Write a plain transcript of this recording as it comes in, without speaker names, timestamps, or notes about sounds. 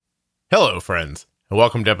Hello, friends, and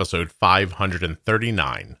welcome to episode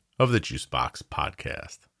 539 of the Juicebox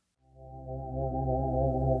Podcast.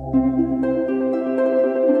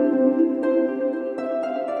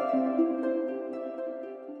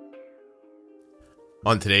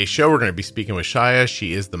 On today's show, we're going to be speaking with Shaya.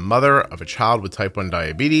 She is the mother of a child with type 1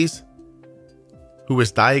 diabetes who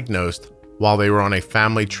was diagnosed while they were on a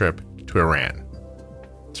family trip to Iran.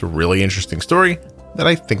 It's a really interesting story that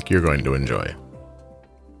I think you're going to enjoy.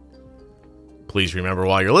 Please remember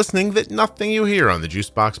while you're listening that nothing you hear on the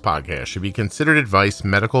Juicebox Podcast should be considered advice,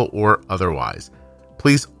 medical or otherwise.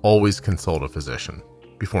 Please always consult a physician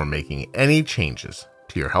before making any changes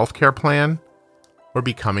to your healthcare plan or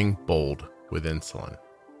becoming bold with insulin.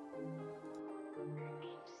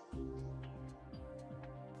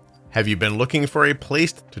 Have you been looking for a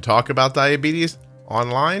place to talk about diabetes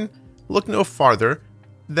online? Look no farther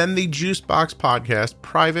than the Juicebox Podcast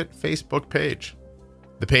private Facebook page.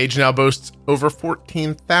 The page now boasts over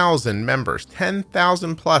 14,000 members,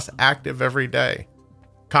 10,000 plus active every day.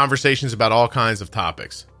 Conversations about all kinds of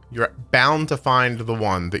topics. You're bound to find the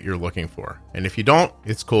one that you're looking for. And if you don't,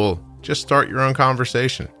 it's cool. Just start your own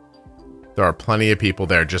conversation. There are plenty of people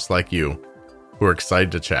there just like you who are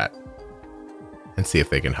excited to chat and see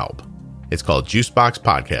if they can help. It's called Juicebox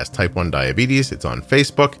Podcast Type 1 Diabetes. It's on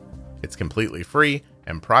Facebook. It's completely free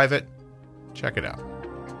and private. Check it out.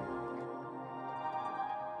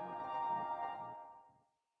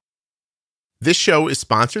 This show is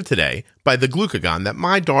sponsored today by the glucagon that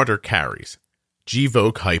my daughter carries,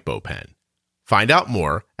 Gvoke HypoPen. Find out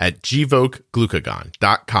more at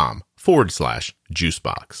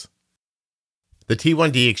gvokeglucagon.com/juicebox. The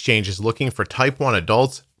T1D Exchange is looking for type 1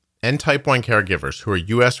 adults and type 1 caregivers who are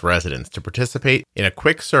U.S. residents to participate in a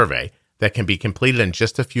quick survey that can be completed in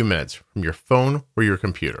just a few minutes from your phone or your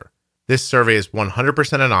computer. This survey is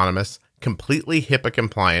 100% anonymous, completely HIPAA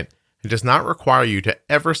compliant, and does not require you to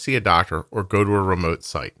ever see a doctor or go to a remote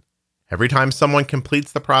site. Every time someone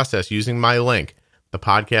completes the process using my link, the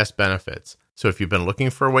podcast benefits. So if you've been looking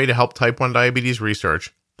for a way to help type 1 diabetes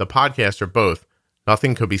research, the podcast, or both,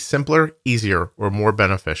 nothing could be simpler, easier, or more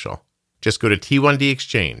beneficial. Just go to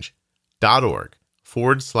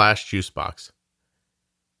t1dexchange.org/juicebox.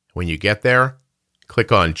 When you get there,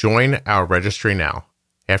 click on Join Our Registry Now.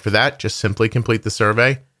 After that, just simply complete the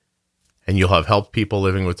survey, and you'll have helped people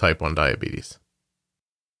living with type 1 diabetes.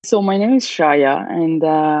 So my name is Shaya, and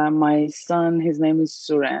my son, his name is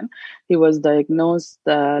Suren. He was diagnosed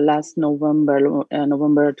last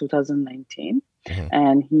November 2019,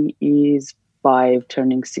 and he is 5,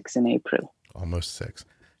 turning 6 in April. Almost 6.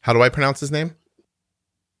 How do I pronounce his name?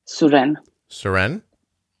 Suren. Suren?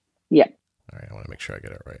 Yeah. All right, I want to make sure I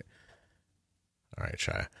get it right. All right,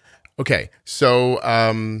 Shaya. Okay, so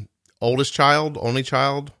oldest child, only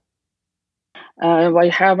child? I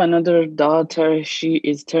have another daughter. She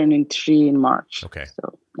is turning 3 in March. Okay,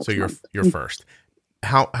 so you're first.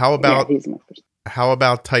 How about he's my first. How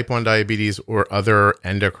about type 1 diabetes or other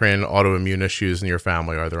endocrine autoimmune issues in your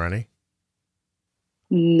family? Are there any?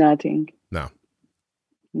 Nothing. No.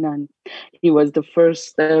 None. He was the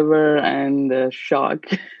first ever, and the shock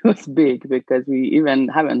was big because we even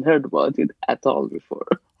haven't heard about it at all before.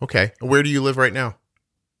 Okay. Where do you live right now?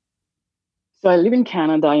 So I live in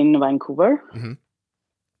Canada, in Vancouver. Mm-hmm.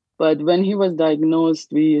 But when he was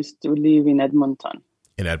diagnosed, we used to live in Edmonton.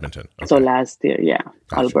 In Edmonton. Okay. So last year, yeah,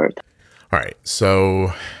 Gotcha. Alberta. All right.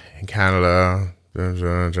 So in Canada,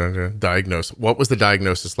 diagnosed. What was the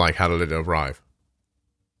diagnosis like? How did it arrive?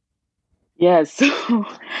 Yeah, so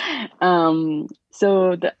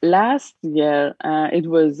the last year, it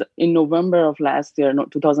was in November of last year,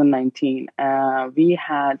 2019, we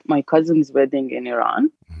had my cousin's wedding in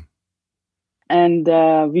Iran. Mm-hmm. And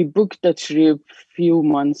we booked the trip few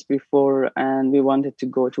months before, and we wanted to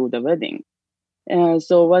go to the wedding.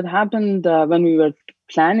 So what happened when we were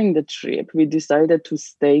planning the trip, we decided to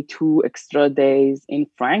stay 2 extra days in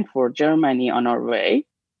Frankfurt, Germany on our way,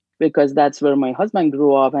 because that's where my husband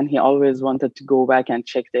grew up, and he always wanted to go back and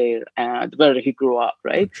check there where he grew up,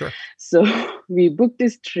 right? Sure. So we booked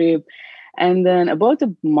this trip, and then about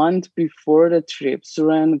a month before the trip,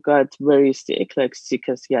 Suren got very sick, like sick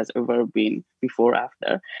as he has ever been before,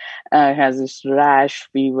 after. He has this rash,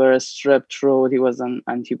 fever, strep throat. He was on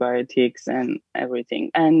antibiotics and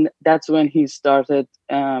everything. And that's when he started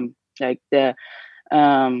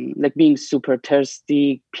being super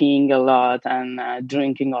thirsty, peeing a lot, and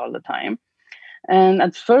drinking all the time. And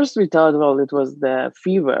at first we thought, well, it was the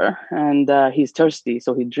fever, and he's thirsty,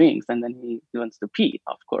 so he drinks, and then he wants to pee,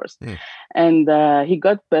 of course. Mm. And he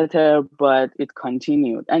got better, but it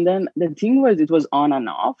continued. And then the thing was, it was on and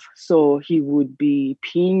off. So he would be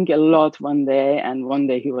peeing a lot one day, and one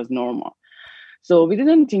day he was normal. So we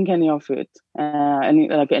didn't think any of it,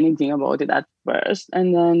 anything about it at first.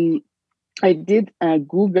 And then I did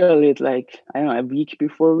Google it, like, I don't know, a week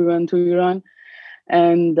before we went to Iran.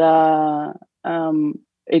 And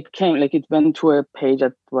it came, like, it went to a page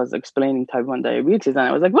that was explaining type 1 diabetes. And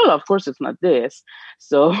I was like, well, of course it's not this.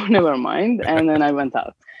 So never mind. And then I went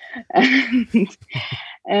out. And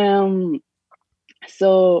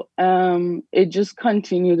it just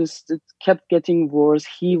continued. It kept getting worse.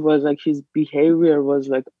 He was like, his behavior was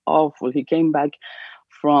like awful. He came back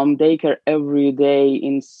from daycare every day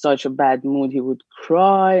in such a bad mood. He would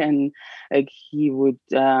cry, and like he would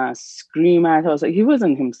scream at us. Like, he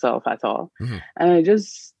wasn't himself at all. Mm-hmm. And I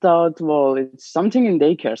just thought, well, it's something in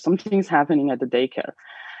daycare. Something's happening at the daycare.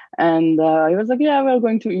 And I was like, yeah, we're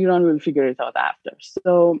going to Iran. We'll figure it out after.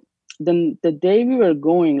 So then the day we were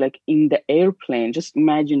going, like in the airplane, just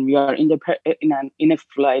imagine we are in a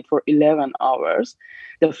flight for 11 hours.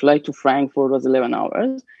 The flight to Frankfurt was 11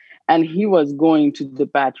 hours. And he was going to the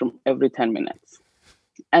bathroom every 10 minutes.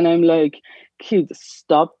 And I'm like, kid,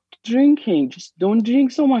 stop drinking. Just don't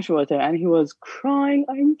drink so much water. And he was crying,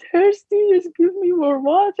 I'm thirsty. Just give me more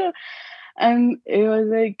water. And it was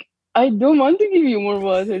like, I don't want to give you more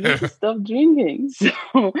water. Just stop drinking.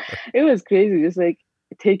 So it was crazy. Just like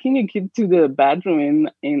taking a kid to the bathroom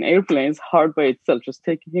in airplanes hard by itself. Just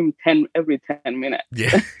taking him every 10 minutes.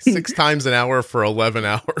 Yeah, 6 times an hour for 11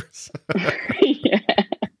 hours. Yeah.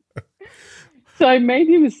 So I made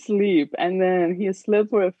him sleep, and then he slept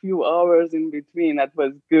for a few hours in between. That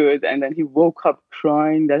was good. And then he woke up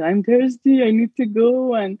crying that I'm thirsty, I need to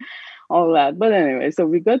go, and all that. But anyway, so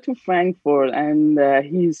we got to Frankfurt, and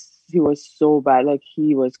he was so bad. Like,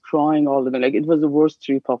 he was crying all the time. Like, it was the worst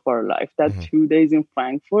trip of our life, that 2 days in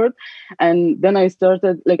Frankfurt. And then I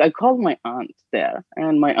started, like, I called my aunt there,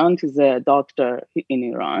 and my aunt is a doctor in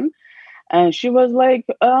Iran. And she was like,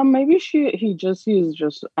 maybe he's just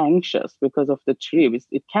anxious because of the trip.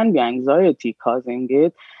 It can be anxiety causing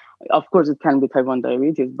it. Of course, it can be type 1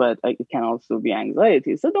 diabetes, but it can also be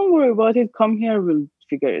anxiety. So don't worry about it. Come here, we'll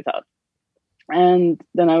figure it out. And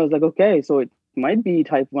then I was like, okay, so it might be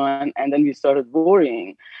type 1. And then we started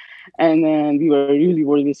worrying. And then we were really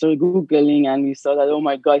worried. We started Googling, and we saw that, oh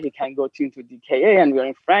my God, he can't go into DKA. And we're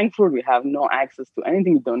in Frankfurt. We have no access to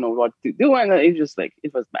anything. We don't know what to do. And it just like,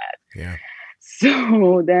 it was bad. Yeah.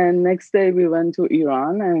 So then next day we went to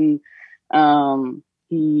Iran, and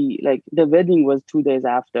the wedding was 2 days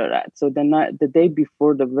after that. So the day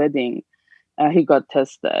before the wedding, he got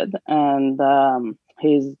tested, and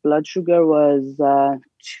his blood sugar was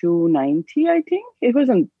 290, I think. It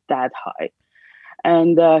wasn't that high.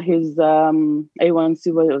 And his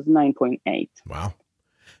A1C was 9.8. Wow.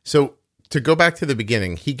 So to go back to the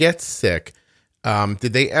beginning, he gets sick.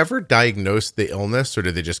 Did they ever diagnose the illness, or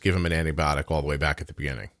did they just give him an antibiotic all the way back at the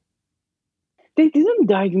beginning? They didn't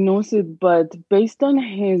diagnose it, but based on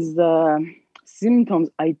his symptoms,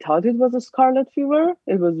 I thought it was a scarlet fever.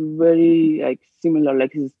 It was very similar,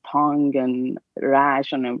 like his tongue and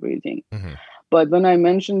rash and everything. Mm-hmm. But when I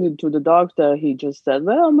mentioned it to the doctor, he just said,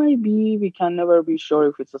 well, maybe we can never be sure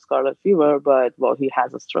if it's a scarlet fever, but, well, he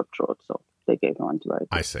has a strep throat, so they gave him antibiotics.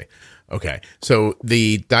 I see. Okay. So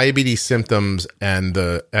the diabetes symptoms and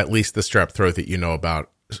at least the strep throat that you know about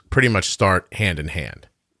pretty much start hand in hand.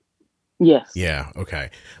 Yes. Yeah. Okay.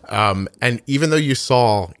 And even though you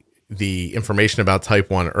saw the information about type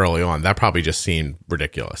 1 early on, that probably just seemed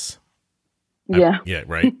ridiculous. Yeah. Yeah.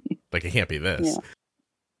 Right. Like, it can't be this. Yeah.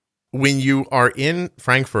 When you are in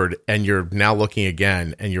Frankfurt and you're now looking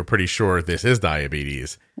again and you're pretty sure this is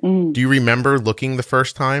diabetes, do you remember looking the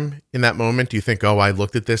first time in that moment? Do you think, oh, I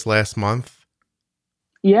looked at this last month?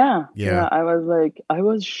 Yeah. I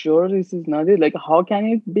was sure this is not it. Like, how can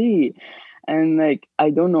it be? And I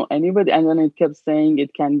don't know anybody. And then it kept saying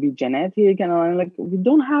it can be genetic. And I'm like, we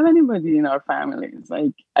don't have anybody in our families.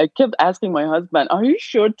 I kept asking my husband, are you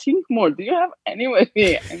sure? Think more. Do you have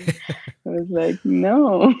anybody? And I was like,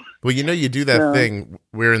 no. Well, you do that thing.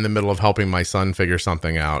 We're in the middle of helping my son figure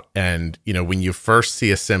something out. And, when you first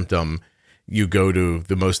see a symptom, you go to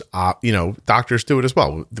the most, doctors do it as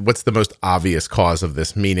well. What's the most obvious cause of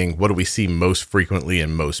this? Meaning, what do we see most frequently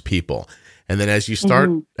in most people? And then as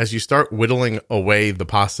you start whittling away the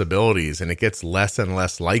possibilities, and it gets less and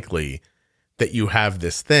less likely that you have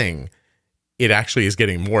this thing, it actually is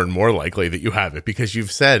getting more and more likely that you have it, because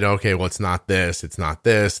you've said, okay, well, it's not this, it's not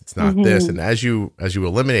this, it's not this. And as you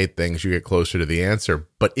eliminate things, you get closer to the answer.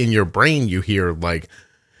 But in your brain, you hear like,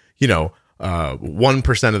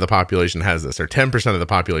 1% of the population has this, or 10% of the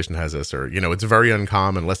population has this, or, it's very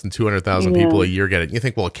uncommon. Less than 200,000 people a year get it. And you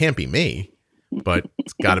think, well, it can't be me, but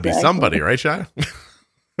it's got to be somebody, right, Shaya?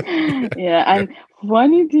 Yeah. And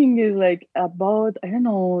funny thing is, like, about, I don't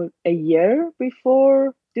know, a year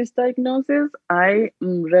before this diagnosis, I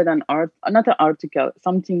read not an article,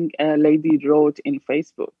 something a lady wrote in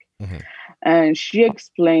Facebook. And she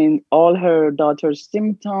explained all her daughter's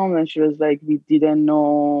symptoms, and she was like, we didn't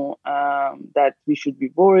know that we should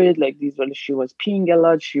be worried. Like, she was peeing a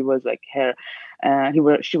lot. She was like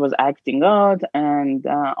she was acting out and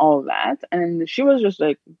all that. And she was just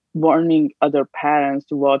like warning other parents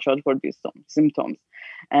to watch out for these symptoms.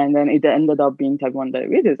 And then it ended up being type 1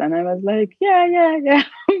 diabetes. And I was like, yeah,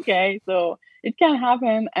 okay. So it can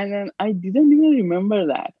happen. And then I didn't even remember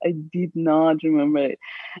that. I did not remember it.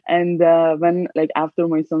 And when, like, after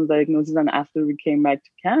my son's diagnosis and after we came back to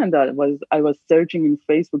Canada, I was searching in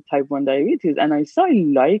Facebook type 1 diabetes, and I saw I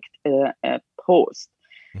liked a post.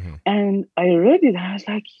 And I read it. I was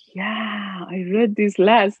like, yeah, I read this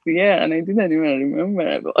last year, and I didn't even remember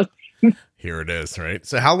about it. Here it is, right?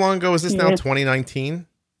 So how long ago was this now? 2019?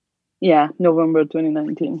 Yeah, November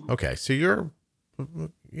 2019. Okay, so you're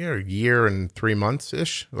a year and 3 months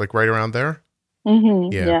ish, like right around there.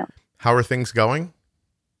 Yeah. How are things going?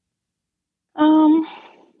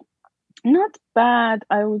 Not bad.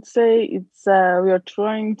 I would say it's we are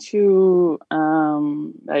trying to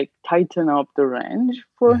like tighten up the range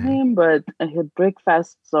for him, but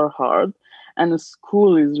breakfasts are hard, and the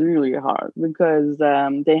school is really hard because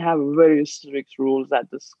they have very strict rules at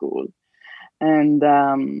the school, and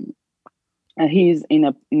he's in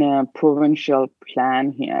a provincial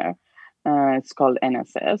plan here. It's called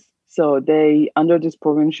NSS. So under this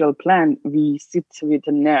provincial plan, we sit with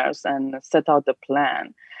a nurse and set out the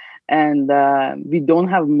plan. And we don't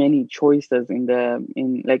have many choices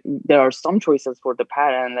there are some choices for the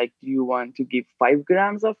parent, like, do you want to give 5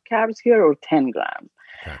 grams of carbs here or 10 grams?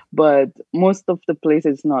 Okay. But most of the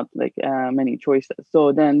places not like many choices.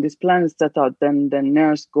 So then this plan is set out. Then the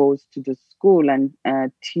nurse goes to the school and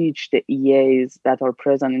teach the EAs that are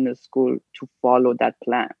present in the school to follow that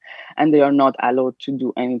plan, and they are not allowed to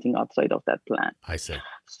do anything outside of that plan. I see.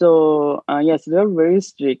 So yes, they're very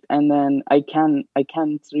strict, and then I can't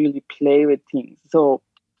really play with things. So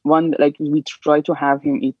we try to have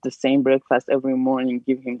him eat the same breakfast every morning,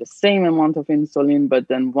 give him the same amount of insulin, but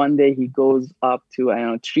then one day he goes up to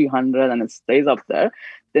 300 and it stays up there.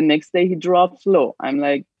 The next day he drops low. I'm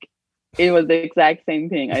like, it was the exact same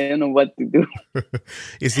thing. I don't know what to do.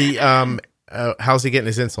 Is he how's he getting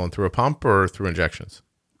his insulin, through a pump or through injections?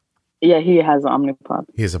 Yeah, he has Omnipod.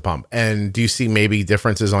 He has a pump. And do you see maybe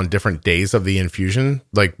differences on different days of the infusion?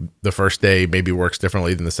 Like the first day maybe works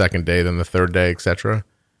differently than the second day, than the third day, etc.?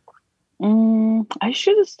 I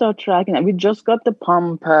should start tracking that. We just got the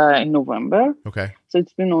pump in November. Okay. So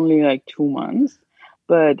it's been only like 2 months.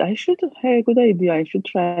 But hey, good idea. I should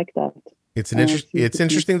track that. It's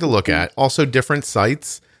interesting to look at. Also, different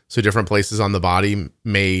sites, so different places on the body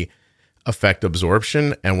may affect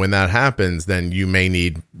absorption. And when that happens, then you may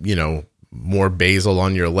need, more basal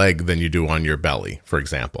on your leg than you do on your belly, for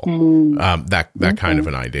example. That kind of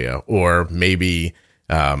an idea. Or maybe,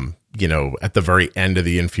 at the very end of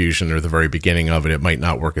the infusion or the very beginning of it, it might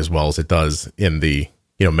not work as well as it does in the,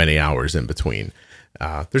 many hours in between.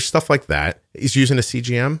 There's stuff like that. He's using a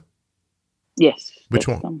CGM? Yes. Which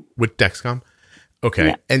Dexcom. one? With Dexcom? Okay.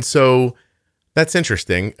 Yeah. And so that's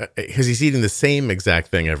interesting because he's eating the same exact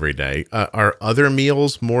thing every day. Are other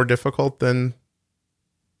meals more difficult than?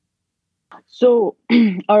 So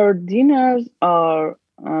our dinners are,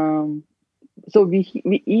 so we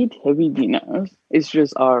eat heavy dinners. It's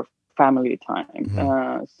just our family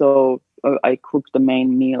time. So I cook the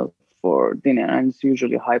main meal for dinner, and it's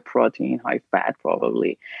usually high protein, high fat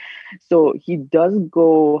probably. So he does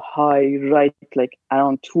go high right like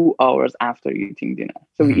around 2 hours after eating dinner.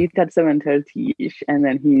 So we eat at 7:30ish, and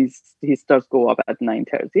then he starts go up at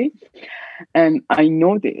 9:30. And I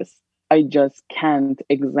notice I just can't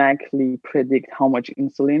exactly predict how much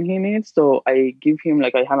insulin he needs. So I give him,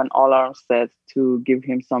 I have an alarm set to give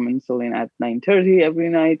him some insulin at 9:30 every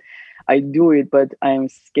night. I do it, but I'm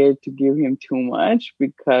scared to give him too much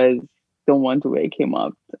because I don't want to wake him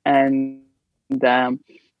up. And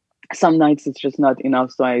some nights it's just not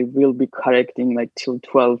enough. So I will be correcting till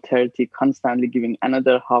 12:30, constantly giving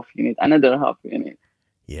another half unit.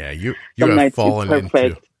 Yeah, you have fallen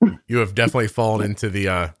into. You have definitely fallen into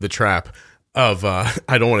the trap. of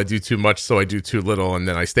I don't want to do too much, so I do too little, and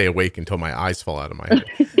then I stay awake until my eyes fall out of my head.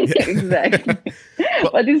 Exactly.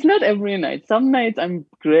 Well, But it's not every night. Some nights I'm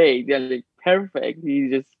great. They're like perfect. He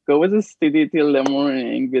just goes to study till the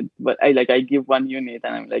morning with, but I give 1 unit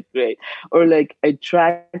and I'm like great. Or like I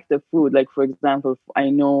track the food. Like for example, I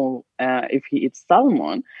know if he eats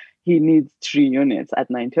salmon, he needs 3 units at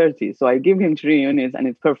 9:30. So I give him 3 units and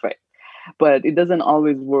it's perfect. But it doesn't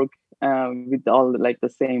always work with all like the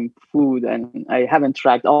same food, and I haven't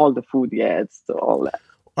tracked all the food yet. So all that.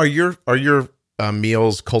 are your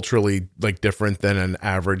meals culturally like different than an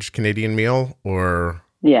average Canadian meal, or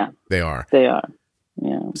Yeah, they are? they are.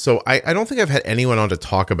 Yeah. So I don't think I've had anyone on to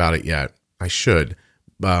talk about it yet. I should,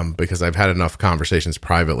 because I've had enough conversations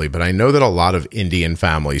privately. But I know that a lot of Indian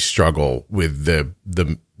families struggle with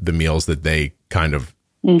the meals that they kind of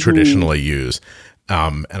traditionally use.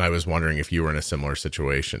 And I was wondering if you were in a similar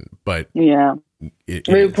situation. But Yeah. it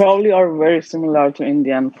We is. probably are very similar to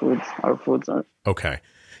Indian foods. Our foods are. Okay,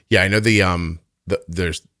 yeah, I know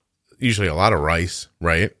there's usually a lot of rice,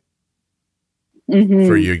 right?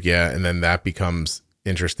 For you, yeah, and then that becomes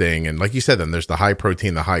interesting. And like you said, then there's the high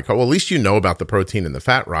protein, the high carb. Well, at least you know about the protein and the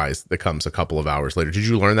fat rise that comes a couple of hours later. Did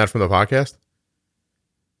you learn that from the podcast?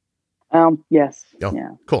 Yes. Oh, Yeah.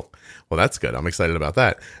 cool. Well, that's good. I'm excited about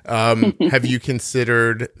that. Have you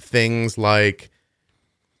considered things like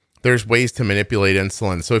there's ways to manipulate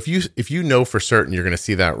insulin? So if you know for certain you're going to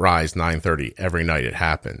see that rise 9:30 every night, it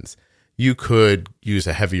happens. You could use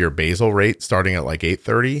a heavier basal rate starting at like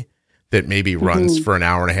 8:30 that maybe runs for an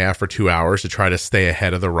hour and a half or 2 hours to try to stay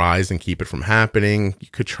ahead of the rise and keep it from happening. You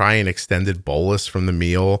could try an extended bolus from the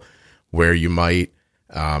meal where you might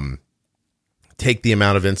take the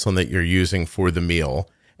amount of insulin that you're using for the meal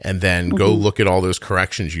and then go look at all those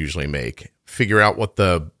corrections you usually make, figure out what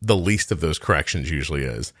the least of those corrections usually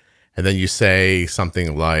is. And then you say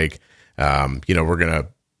something like, we're going to,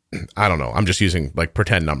 I don't know, I'm just using like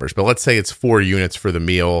pretend numbers, but let's say it's 4 units for the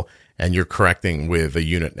meal and you're correcting with 1.5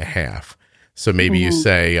 units. So maybe you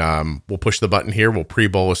say, we'll push the button here, we'll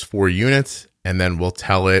pre-bolus 4 units, and then we'll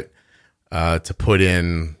tell it to put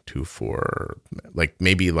in 2, 4, like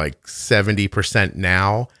maybe like 70%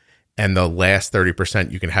 now. And the last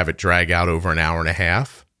 30%, you can have it drag out over an hour and a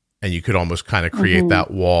half. And you could almost kind of create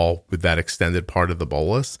that wall with that extended part of the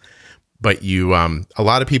bolus. But you, a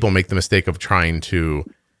lot of people make the mistake of trying to,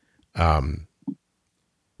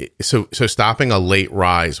 so stopping a late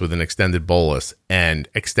rise with an extended bolus and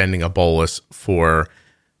extending a bolus for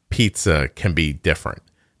pizza can be different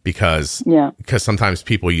because sometimes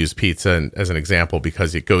people use pizza as an example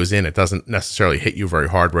because it goes in, it doesn't necessarily hit you very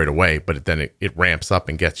hard right away, but then it ramps up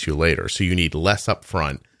and gets you later. So you need less up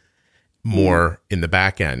front, more in the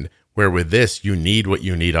back end, where with this, you need what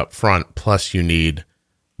you need up front, plus you need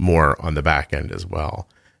more on the back end as well.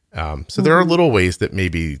 So there are little ways that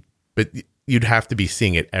maybe, but you'd have to be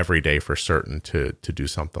seeing it every day for certain to do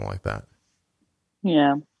something like that.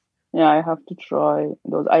 Yeah. Yeah, I have to try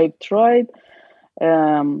those. I tried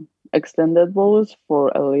extended bolus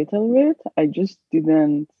for a little bit. I just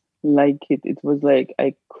didn't like it. It was like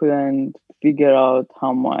I couldn't figure out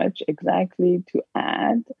how much exactly to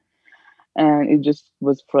add. And it just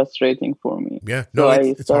was frustrating for me. Yeah. So I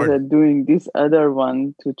it's started hard. doing this other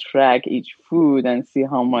one to track each food and see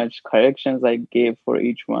how much corrections I gave for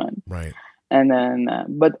each one. Right. And then,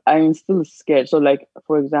 but I'm still scared. So like,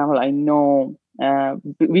 for example, I know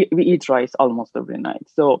we eat rice almost every night.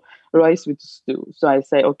 So rice with stew. So I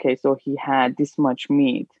say, okay, so he had this much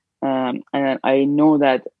meat. And I know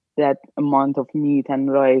that amount of meat and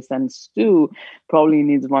rice and stew probably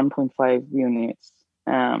needs 1.5 units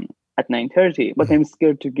at 9:30. But I'm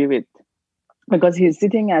scared to give it because he's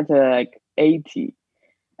sitting at like 80.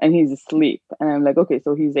 And he's asleep. And I'm like, okay,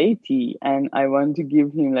 so he's 80 and I want to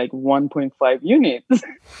give him like 1.5 units.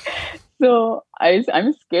 So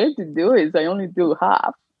I'm scared to do it. So I only do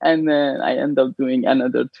half. And then I end up doing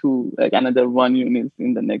another 1 unit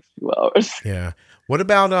in the next few hours. Yeah. What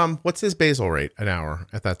about, what's his basal rate an hour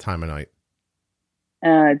at that time of night?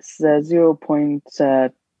 It's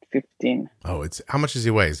 0.15. Oh, how much does he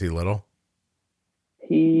weigh? Is he little?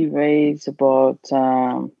 He weighs about,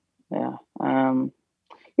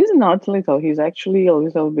 he's not little. He's actually a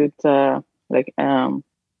little bit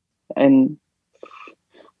and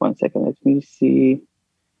 1 second, let me see.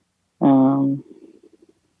 I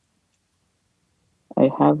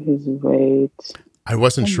have his weight. I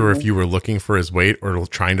wasn't sure if you were looking for his weight or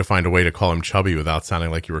trying to find a way to call him chubby without sounding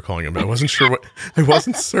like you were calling him. I wasn't sure I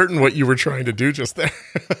wasn't certain what you were trying to do just there.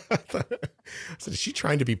 So is she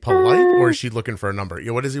trying to be polite or is she looking for a number?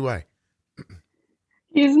 Yeah, what does he weigh?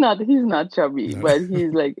 He's not chubby, but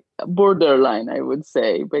he's like borderline, I would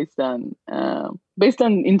say, based on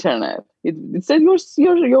internet. It said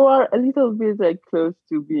you are a little bit like close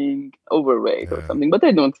to being overweight or something, but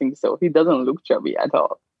I don't think so. He doesn't look chubby at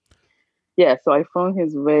all. Yeah, so I found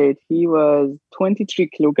his weight. He was 23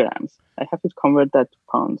 kilograms. I have to convert that to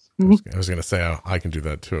pounds. I was going to say, I can do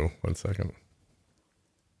that too. 1 second.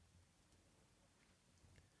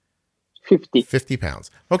 50 pounds.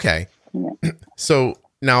 Okay. Yeah. So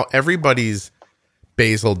now everybody's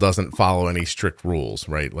basal doesn't follow any strict rules,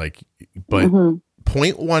 right? Like, but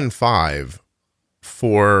 0.15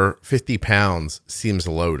 for 50 pounds seems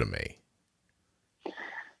low to me.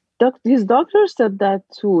 His doctor said that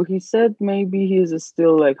too. He said maybe he's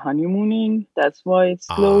still like honeymooning. That's why it's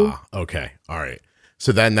low. Okay. All right.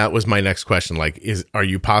 So then that was my next question. Like, are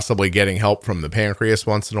you possibly getting help from the pancreas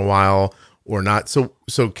once in a while or not? So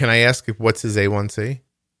can I ask what's his A1C?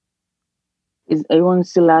 His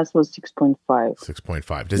A1C last was 6.5.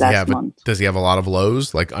 6.5. Does he have a lot of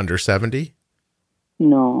lows, like under 70?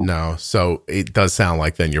 No. So it does sound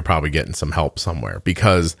like then you're probably getting some help somewhere,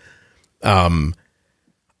 because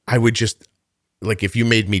I would just, like, if you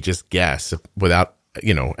made me just guess without,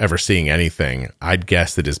 ever seeing anything, I'd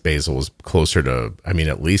guess that his basal was closer to,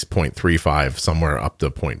 at least 0.35, somewhere up to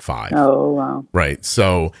 0.5. Oh, wow. Right.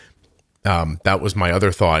 So that was my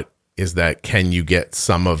other thought, is that can you get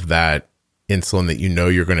some of that insulin that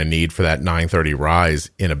you're going to need for that 9:30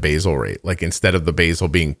 rise in a basal rate? Like, instead of the basal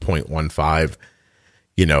being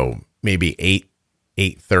 0.15, maybe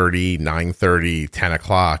 8:30, 9:30, 10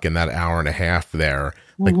 o'clock in that hour and a half there.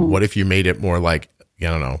 Like, what if you made it more like,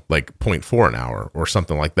 like 0.4 an hour or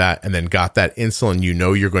something like that, and then got that insulin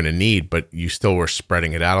you're going to need, but you still were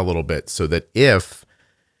spreading it out a little bit, so that if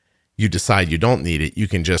you decide you don't need it, you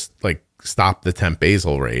can just like stop the temp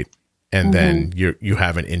basal rate, and then you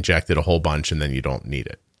haven't injected a whole bunch, and then you don't need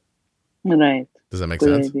it. Right. Does that make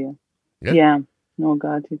Good sense? idea. Yeah. No,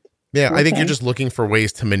 got it. Yeah, okay. I think you're just looking for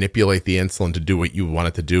ways to manipulate the insulin to do what you want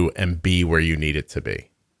it to do and be where you need it to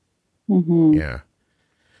be. Yeah.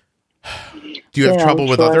 Do you have trouble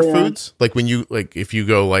with other foods? Like, when you, like, if you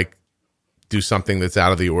go like do something that's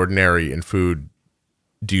out of the ordinary in food,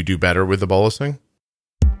 do you do better with the bolusing?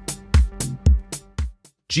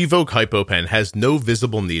 Gvoke HypoPen has no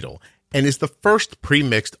visible needle and is the first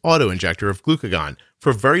pre-mixed auto-injector of glucagon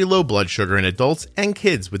for very low blood sugar in adults and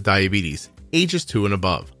kids with diabetes, ages 2 and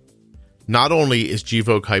above. Not only is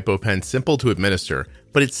Gvoke HypoPen simple to administer,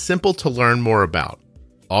 but it's simple to learn more about.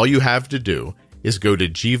 All you have to do is go to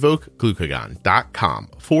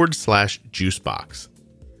gvokeglucagon.com/juicebox.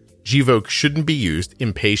 Gvoke shouldn't be used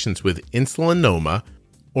in patients with insulinoma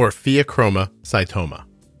or pheochromocytoma.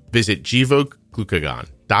 Visit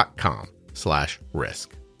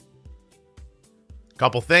gvokeglucagon.com/risk.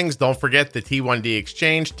 Couple things. Don't forget the T1D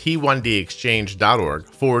Exchange,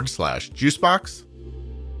 t1dexchange.org/juicebox.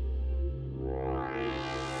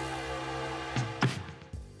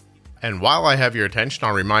 And while I have your attention,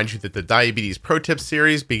 I'll remind you that the Diabetes Pro Tips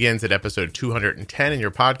series begins at episode 210 in your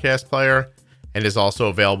podcast player and is also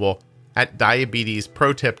available at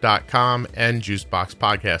diabetesprotip.com and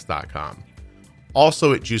juiceboxpodcast.com.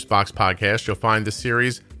 Also at Juicebox Podcast, you'll find the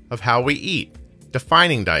series of How We Eat,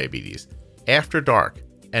 Defining Diabetes, After Dark,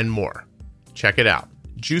 and more. Check it out,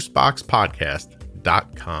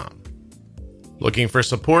 juiceboxpodcast.com. Looking for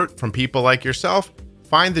support from people like yourself?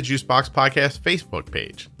 Find the Juicebox Podcast Facebook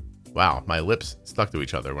page. Wow, my lips stuck to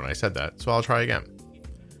each other when I said that, so I'll try again.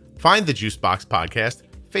 Find the Juicebox Podcast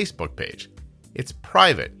Facebook page. It's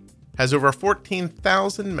private, has over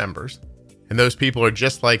 14,000 members, and those people are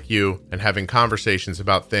just like you and having conversations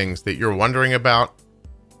about things that you're wondering about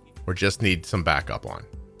or just need some backup on.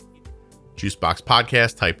 Juicebox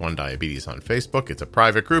Podcast, Type 1 Diabetes on Facebook. It's a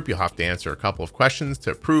private group. You'll have to answer a couple of questions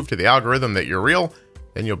to prove to the algorithm that you're real,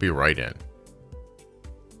 then you'll be right in.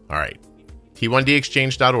 All right.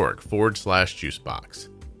 t1dexchange.org/juicebox.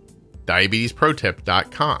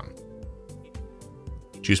 diabetesprotip.com.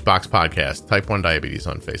 Juicebox Podcast, Type 1 Diabetes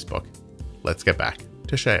on Facebook. Let's get back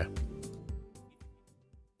to Shaya.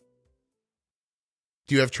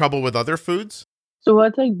 Do you have trouble with other foods? So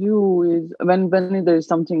what I do is when there's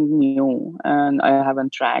something new and I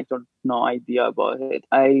haven't tracked or no idea about it,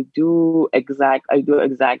 I do exact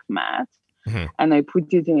math and I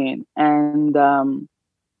put it in, and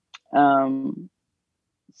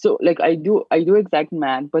so like I do exact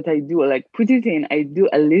math, but I do like put it in, I do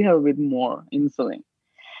a little bit more insulin,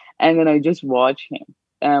 and then I just watch him.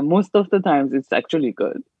 Most of the times it's actually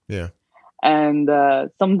good. Yeah. And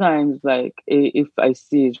sometimes, like, if I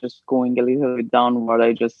see it just going a little bit downward,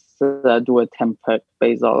 I just do a tempered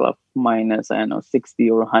basal of minus, 60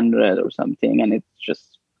 or 100 or something, and it's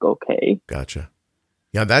just okay. Gotcha.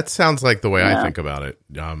 Yeah, that sounds like the way I Yeah. think about it.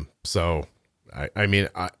 So, I mean,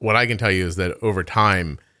 what I can tell you is that over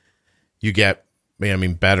time, you get, I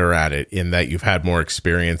mean, better at it in that you've had more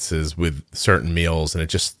experiences with certain meals, and it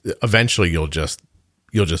just eventually you'll just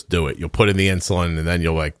do it. You'll put in the insulin, and then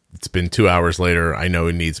you'll like, it's been 2 hours later. I know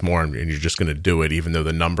it needs more, and you're just going to do it, even though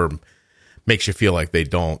the number makes you feel like they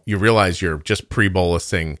don't. You realize you're just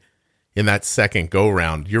pre-bolusing in that second go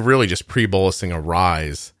round. You're really just pre-bolusing a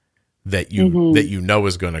rise that you know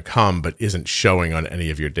is going to come, but isn't showing on any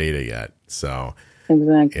of your data yet. So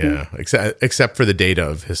Exactly. yeah, except for the data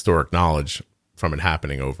of historic knowledge from it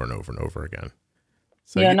happening over and over and over again.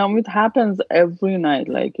 So Yeah, no, it happens every night.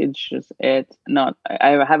 Like it's just it. Not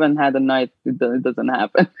I haven't had a night it doesn't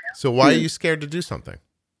happen. So why are you scared to do something?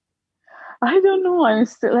 I don't know. I'm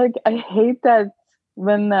still like I hate that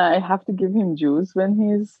when I have to give him juice when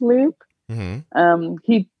he's asleep.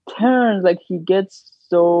 He turns like he gets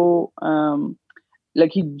so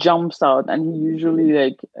like he jumps out and he usually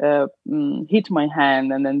like hit my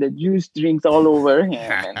hand and then the juice drinks all over him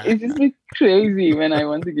and it's just like crazy when I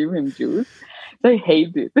want to give him juice. So I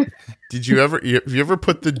hate it. Did you ever? Have you ever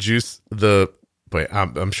put the juice? Wait,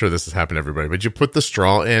 I'm sure this has happened to everybody, but you put the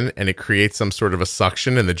straw in and it creates some sort of a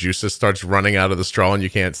suction and the juice just starts running out of the straw and you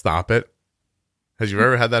can't stop it. Has you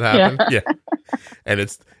ever had that happen? Yeah. And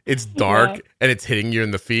it's dark and it's hitting you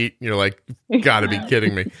in the feet. And you're like, gotta be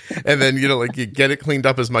kidding me. And then, you know, like you get it cleaned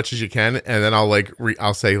up as much as you can. And then I'll like,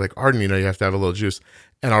 I'll say like, Arden, you know, you have to have a little juice.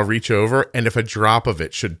 And I'll reach over. And if a drop of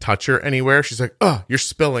it should touch her anywhere, she's like, oh, you're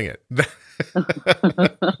spilling it.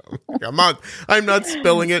 I'm not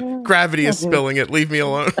spilling it. Gravity is spilling it. Leave me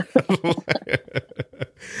alone.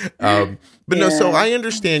 But no, so I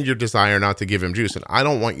understand your desire not to give him juice, and I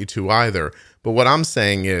don't want you to either. But what I'm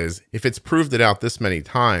saying is, if it's proved it out this many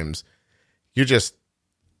times, you're just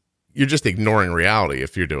ignoring reality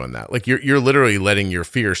if you're doing that. Like you're literally letting your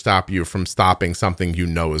fear stop you from stopping something you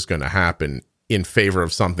know is going to happen in favor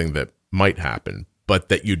of something that might happen, but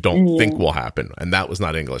that you don't think will happen. And that was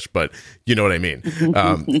not English, but you know what I mean?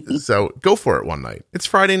 So go for it one night. It's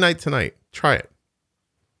Friday night tonight. Try it.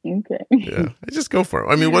 Okay. Yeah. Just go for it.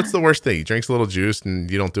 I mean, what's the worst thing? He drinks a little juice and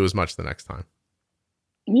you don't do as much the next time.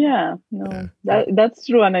 Yeah, no, that's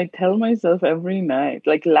true. And I tell myself every night,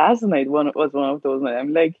 like last night, was one of those nights.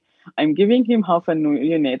 I'm like, I'm giving him half a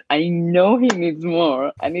unit. I know he needs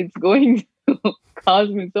more and it's going to cause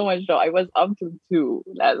me so much trouble. I was up to 2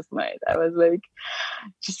 last night. I was like,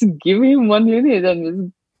 just give him 1 unit and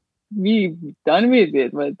just be done with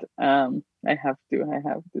it. But I have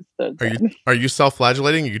to start. Are you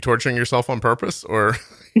self-flagellating? Are you torturing yourself on purpose, or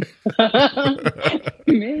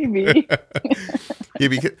maybe?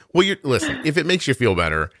 Well, listen. If it makes you feel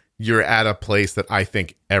better, you're at a place that I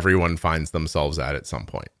think everyone finds themselves at some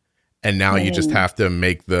point, and now you just have to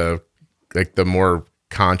make the more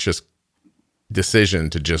conscious decision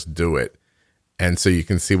to just do it, and so you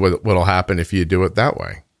can see what'll happen if you do it that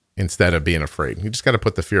way instead of being afraid. You just got to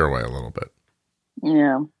put the fear away a little bit.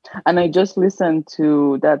 Yeah. And I just listened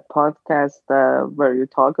to that podcast where you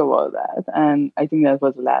talk about that. And I think that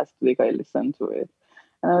was last week I listened to it.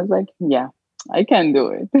 And I was like, yeah, I can do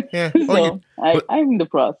it. Yeah. So I'm in the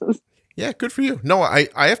process. Yeah, good for you. No, I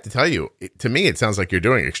have to tell you, to me, it sounds like you're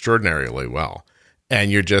doing extraordinarily well.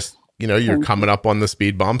 And you're just, you're coming up on the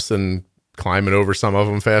speed bumps and climbing over some of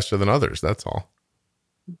them faster than others. That's all.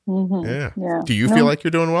 Mm-hmm. Yeah. Do you feel like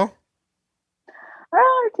you're doing well?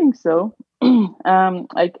 I think so.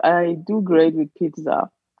 I do great with pizza.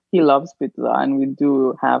 He loves pizza, and we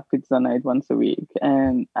do have pizza night once a week.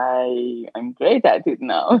 And I'm great at it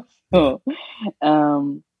now. So,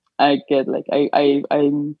 I get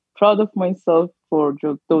I'm proud of myself for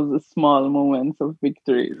just those small moments of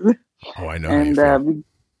victories. Oh, I know. And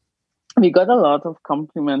we got a lot of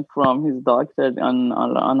compliment from his doctor on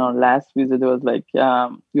our last visit. It was like,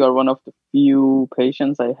 you are one of the few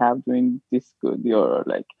patients I have doing this good. You're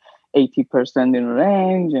like 80% in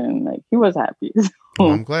range, and like he was happy. So,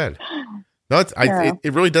 I'm glad. No,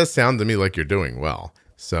 it really does sound to me like you're doing well.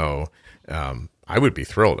 So I would be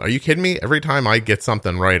thrilled. Are you kidding me? Every time I get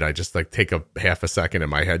something right, I just like take a half a second in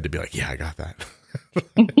my head to be like, yeah, I got that.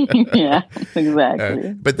 Yeah,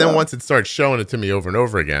 exactly. But then once it starts showing it to me over and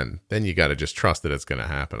over again, then you got to just trust that it's going to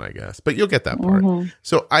happen, I guess. But you'll get that part. Mm-hmm.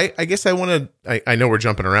 So I guess I want to, I know we're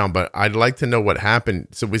jumping around, but I'd like to know what happened.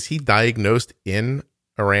 So was he diagnosed in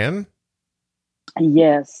Iran?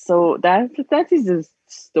 Yes. So that is a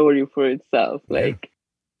story for itself. Like,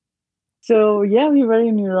 so yeah, we were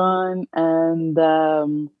in Iran, and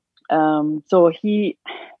so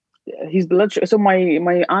his blood sugar. So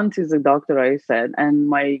my aunt is a doctor, I said,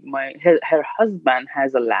 and her husband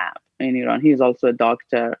has a lab in Iran. He's also a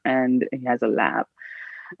doctor, and he has a lab.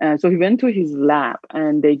 So he went to his lab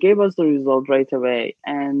and they gave us the result right away.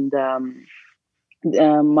 And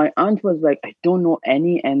my aunt was like, I don't know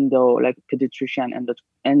any endo, like pediatrician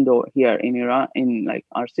endo here in Iran, in like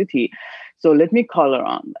our city. So let me call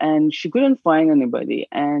around. And she couldn't find anybody.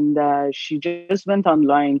 And she just went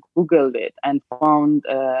online, Googled it, and found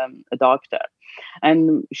a doctor.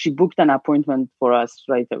 And she booked an appointment for us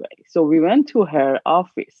right away. So we went to her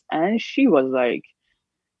office and she was like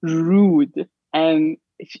rude. And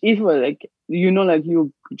it was like, like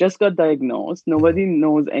you just got diagnosed. Nobody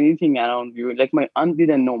knows anything around you. Like my aunt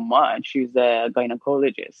didn't know much. She's a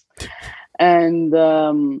gynecologist. And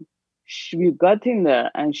we got in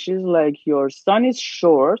there and she's like, your son is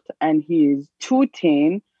short and he's too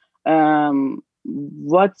thin.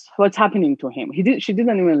 What's happening to him? She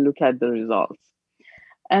didn't even look at the results.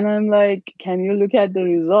 And I'm like, can you look at the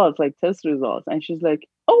results, like test results? And she's like,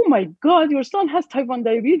 oh my God, your son has type 1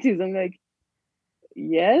 diabetes. I'm like,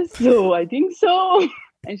 yes, so I think so.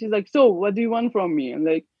 And she's like, so what do you want from me? I'm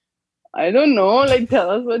like, I don't know, like tell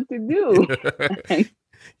us what to do.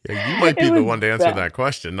 Yeah, you might be the one to answer that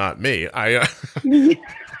question, not me. I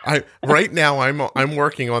right now I'm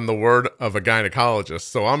working on the word of a gynecologist,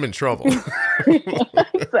 so I'm in trouble.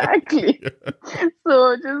 Exactly.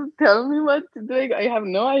 So just tell me what to do. Like, I have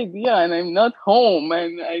no idea and I'm not home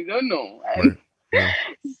and I don't know. And Right. Yeah.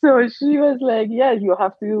 so she was like, yeah, you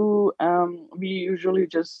have to, we usually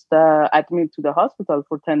just admit to the hospital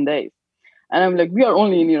for 10 days. And I'm like, we are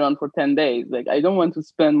only in Iran for 10 days. Like, I don't want to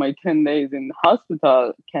spend my 10 days in the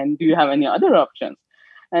hospital. Do you have any other options?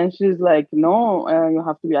 And she's like, no, you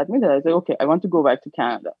have to be admitted. I said, okay, I want to go back to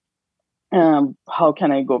Canada. How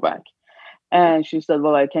can I go back? And she said,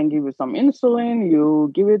 well, I can give you some insulin.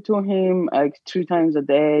 You give it to him like 3 times a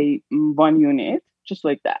day, 1 unit, just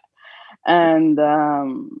like that. And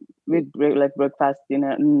we'd like breakfast,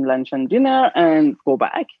 dinner, lunch and dinner and go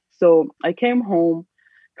back. So I came home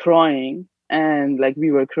crying. And like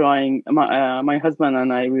we were crying, my husband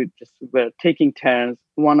and I were taking turns.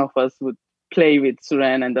 One of us would play with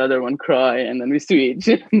Suren and the other one cry, and then we switch.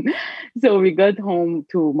 So we got home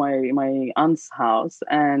to my aunt's house,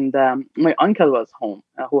 and my uncle was home,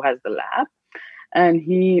 who has the lab, and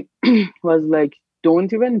he was like,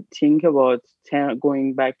 "Don't even think about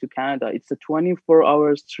going back to Canada. It's a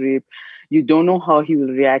 24-hour trip. You don't know how he will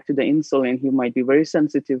react to the insulin. He might be very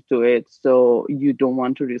sensitive to it. So you don't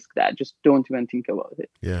want to risk that. Just don't even think about it."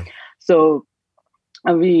 Yeah. So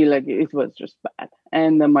it was just bad.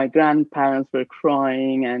 And my grandparents were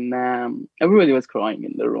crying and everybody was crying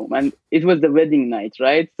in the room. And it was the wedding night,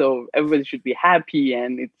 right? So everybody should be happy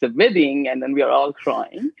and it's a wedding and then we are all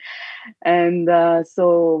crying. And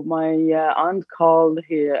so my aunt called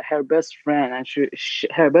her best friend, and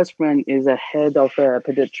her best friend is a head of a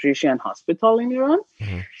pediatrician hospital in Iran.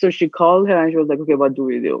 Mm-hmm. So she called her and she was like, okay, what do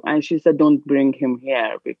we do? And she said, don't bring him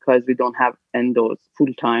here because we don't have endos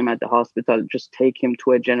full time at the hospital. Just take him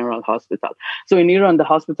to a general hospital. So in Iran, the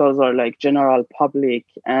hospitals are like general public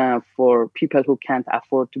for people who can't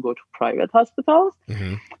afford to go to private hospitals.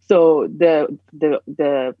 Mm-hmm. So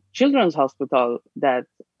the children's hospital that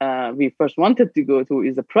we first wanted to go to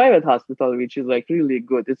is a private hospital, which is like really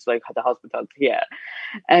good. It's like the hospital here.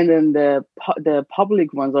 And then the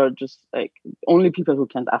public ones are just like only people who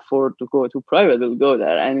can't afford to go to private will go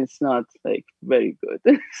there. And it's not like very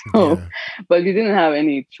good. But we didn't have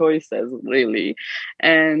any choices really.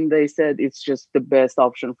 And they said it's just the best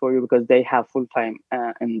option for you because they have full-time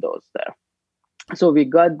endos there. So we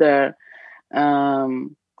got there.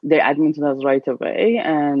 They admitted us right away,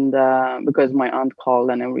 and because my aunt called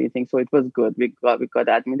and everything, so it was good. We got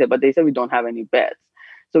admitted, but they said we don't have any beds,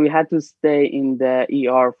 so we had to stay in the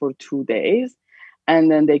ER for 2 days. And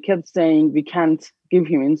then they kept saying we can't give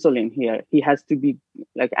him insulin here. He has to be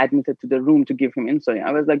like admitted to the room to give him insulin.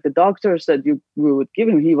 I was like, the doctor said we would give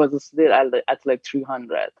him. He was still at like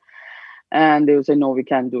 300. And they would say, no, we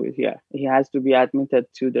can't do it here. He has to be admitted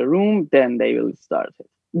to the room. Then they will start it.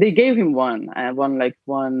 They gave him one IV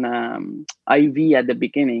at the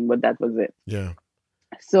beginning, but that was it. Yeah.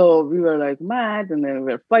 So we were like mad, and then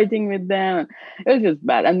we were fighting with them. It was just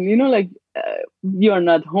bad. And you are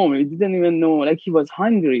not home. You didn't even know. Like he was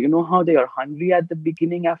hungry. You know how they are hungry at the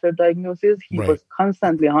beginning after diagnosis? He was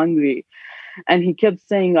constantly hungry. And he kept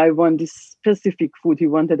saying, I want this specific food. He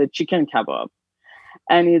wanted a chicken kebab.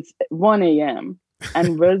 And it's 1 a.m.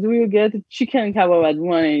 And where do you get chicken kebab at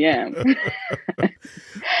 1 a.m.?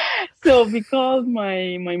 So we called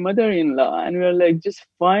my mother-in-law and we were like, just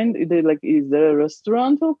find, is there a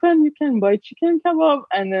restaurant open? You can buy chicken kebab.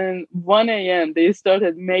 And then 1 a.m. they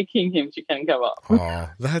started making him chicken kebab. Oh,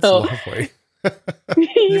 that's lovely.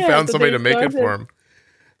 You found somebody to make it for him.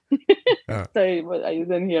 Sorry, but I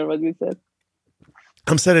didn't hear what you said.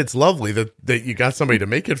 I'm said it's lovely that you got somebody to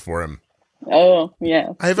make it for him. Oh,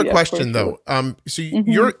 yeah. I have a Yeah, question for sure. though. So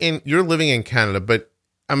you're living in Canada, but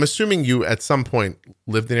I'm assuming you at some point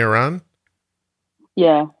lived in Iran.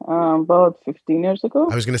 Yeah, about 15 years ago.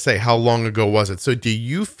 I was going to say, how long ago was it? So do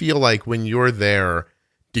you feel like when you're there,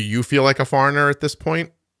 do you feel like a foreigner at this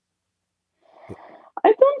point?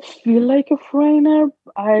 I don't feel like a foreigner,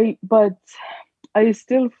 but I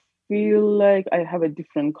still feel like I have a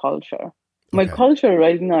different culture. My Okay. culture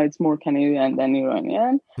right now it's more Canadian than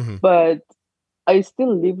Iranian, Mm-hmm. but I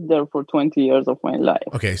still lived there for 20 years of my life.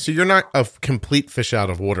 Okay, so you're not a complete fish out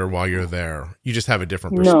of water while you're there. You just have a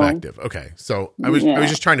different No, perspective. Okay, so I was yeah.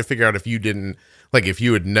 just trying to figure out if you didn't like if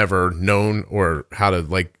you had never known or how to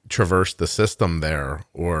like traverse the system there,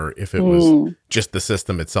 or if it was Mm. just the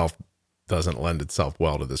system itself doesn't lend itself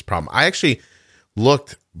well to this problem. I actually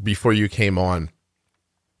looked before you came on,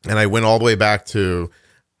 and I went all the way back to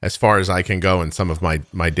as far as I can go in some of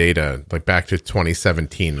my data, like back to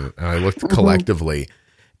 2017, and I looked collectively,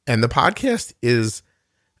 and the podcast is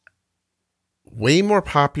way more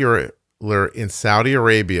popular in Saudi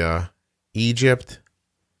Arabia, Egypt,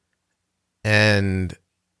 and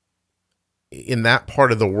in that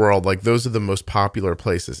part of the world. Like those are the most popular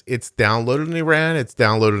places. It's downloaded in Iran, it's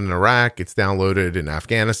downloaded in Iraq, it's downloaded in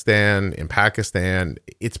Afghanistan, in Pakistan.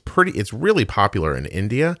 It's really popular in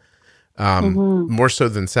India, more so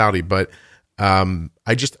than Saudi. But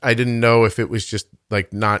I didn't know if it was just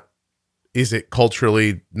like not. Is it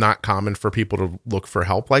culturally not common for people to look for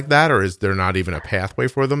help like that, or is there not even a pathway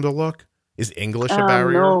for them to look? Is English a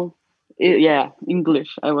barrier? No, yeah,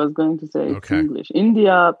 English. I was going to say it's Okay. English.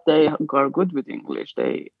 India, they are good with English.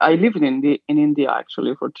 I lived in India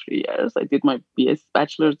actually for 3 years. I did my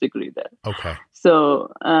bachelor's degree there. Okay.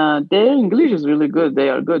 So their English is really good. They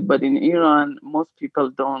are good, but in Iran, most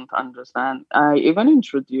people don't understand. I even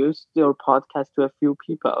introduced your podcast to a few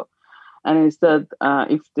people, and I said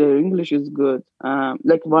if their English is good,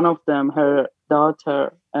 like one of them, her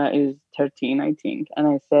daughter is 13, I think, and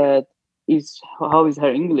I said, how is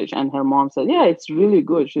her English? And her mom said, yeah, it's really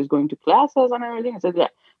good. She's going to classes and everything. I said, yeah,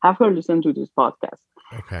 have her listen to this podcast.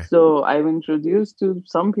 Okay. So I've introduced to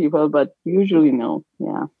some people, but usually no.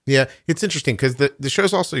 Yeah. Yeah, it's interesting because the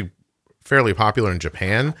show's also fairly popular in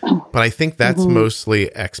Japan, but I think that's Mhm. mostly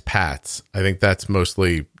expats. I think that's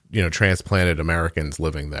mostly transplanted Americans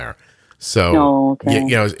living there. So Oh, okay.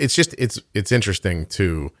 it's just it's interesting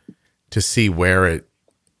to see where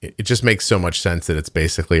it just makes so much sense that it's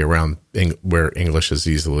basically around where English is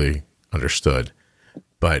easily understood.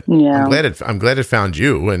 But Yeah. I'm glad it found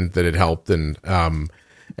you and that it helped and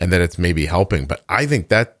that it's maybe helping. But I think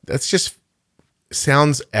that's just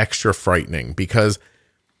sounds extra frightening because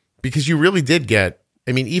you really did get.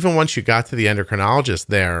 I mean, even once you got to the endocrinologist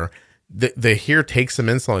there, the here take some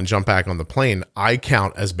insulin and jump back on the plane, I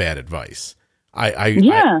count as bad advice.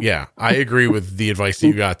 Yeah. I agree with the advice that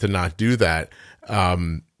you got to not do that.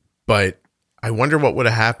 But I wonder what would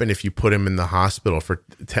have happened if you put him in the hospital for.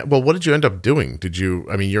 Well, what did you end up doing?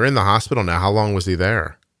 You're in the hospital now. How long was he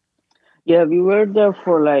there? Yeah, we were there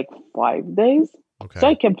for like 5 days. Okay. So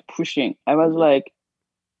I kept pushing. I was like,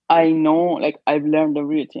 I know, like, I've learned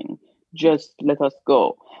everything. Just let us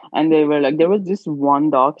go. And they were like, there was this one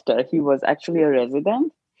doctor. He was actually a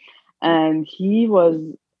resident, and he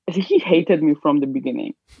hated me from the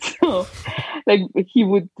beginning. So, like, he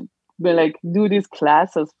would be like, do these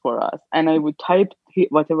classes for us, and I would type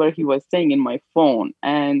whatever he was saying in my phone.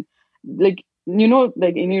 And like,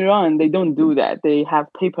 like in Iran, they don't do that. They have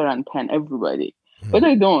paper and pen, everybody. But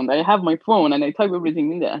I don't. I have my phone and I type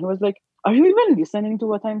everything in there. And he was like, are you even listening to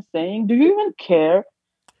what I'm saying? Do you even care?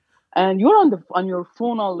 And you're on your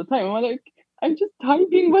phone all the time. I'm like, I'm just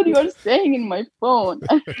typing what you are saying in my phone.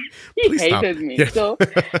 And he Please stop. hated me. Yeah. So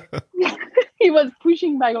he was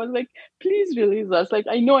pushing back. I was like, please release us. Like,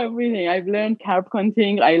 I know everything. I've learned carb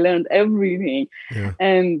counting. I learned everything. Yeah.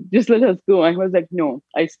 And just let us go. And he was like, no,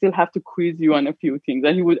 I still have to quiz you on a few things.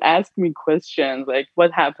 And he would ask me questions like,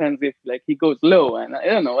 what happens if like he goes low? And I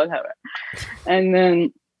don't know what happened. And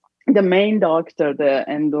then the main doctor, the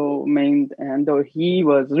main endo, he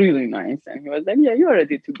was really nice. And he was like, yeah, you're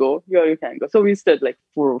ready to go. You can go. So we stayed like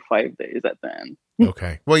 4 or 5 days at the end.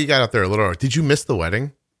 Okay. Well, you got out there a little early. Did you miss the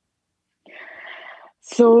wedding?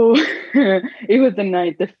 So it was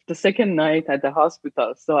the second night at the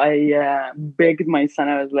hospital. So I begged my son.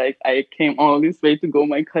 I was like, I came all this way to go to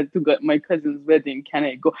my cousin's wedding. Can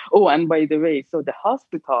I go? Oh, and by the way, so the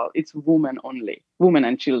hospital, it's women only, women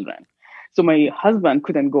and children. So my husband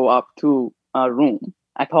couldn't go up to a room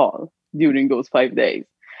at all during those 5 days.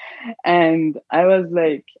 And I was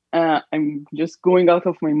like, I'm just going out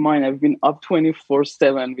of my mind. I've been up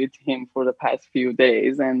 24/7 with him for the past few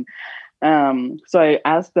days. And so I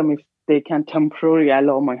asked them if they can temporarily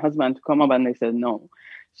allow my husband to come up, and they said no.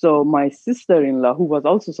 So my sister-in-law, who was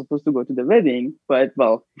also supposed to go to the wedding, but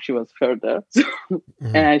well, she was further.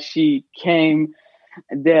 And she came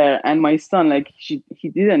there, and my son, like he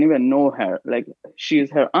didn't even know her. Like she is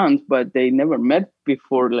her aunt, but they never met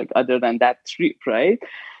before, like other than that trip, right?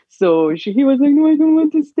 So he was like, no, I don't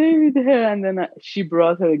want to stay with her. And then she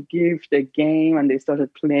brought her a gift, a game, and they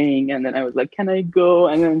started playing. And then I was like, can I go?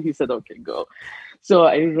 And then he said, okay, go. So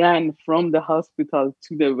I ran from the hospital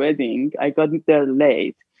to the wedding. I got there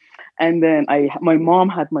late. And then my mom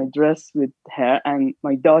had my dress with her, and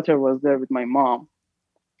my daughter was there with my mom.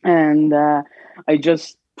 And I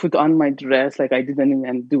just put on my dress, like I didn't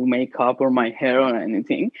even do makeup or my hair or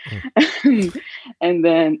anything. And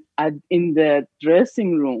then in the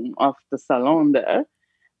dressing room of the salon there,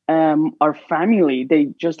 our family, they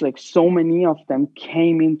just like so many of them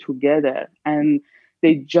came in together, and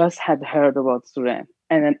they just had heard about Suren.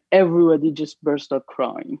 And then everybody just burst out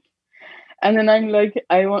crying. And then I'm like,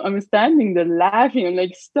 I'm standing there laughing. I'm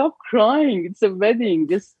like, stop crying. It's a wedding.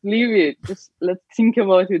 Just leave it. Just let's think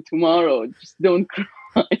about it tomorrow. Just don't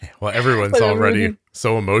cry. Well, everyone's already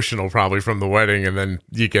so emotional probably from the wedding. And then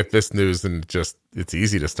you get this news and just, it's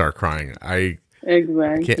easy to start crying.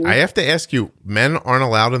 Exactly. I have to ask you, men aren't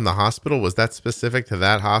allowed in the hospital. Was that specific to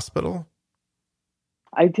that hospital?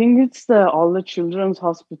 I think it's all the children's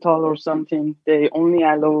hospital or something. They only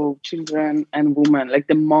allow children and women, like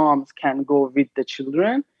the moms can go with the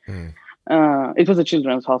children. It was a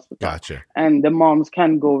children's hospital. Gotcha. And the moms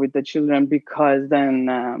can go with the children because then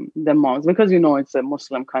because, it's a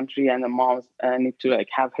Muslim country and the moms need to like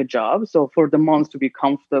have hijab. So for the moms to be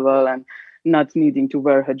comfortable and not needing to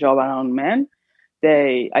wear hijab around men,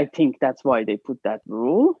 I think that's why they put that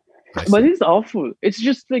rule. But it's awful. It's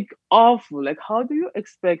just like awful. Like, how do you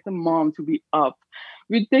expect a mom to be up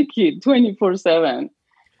with the kid 24/7?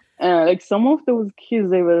 Like some of those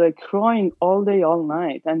kids, they were like crying all day, all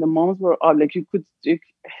night, and the moms were up. Like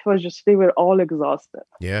they were all exhausted.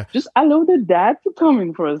 Yeah. Just allow the dad to come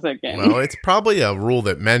in for a second. Well, it's probably a rule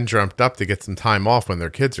that men dreamt up to get some time off when their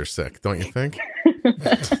kids are sick, don't you think?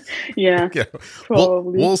 Yeah,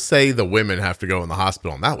 probably. We'll say the women have to go in the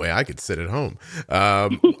hospital, and that way I could sit at home.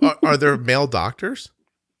 Are there male doctors?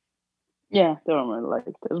 Yeah, there are male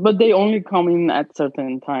doctors, but they only come in at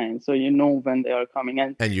certain times, so you know when they are coming,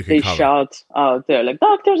 and you can they shout out there like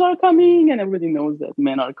doctors are coming, and everybody knows that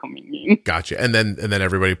men are coming in. Gotcha. And then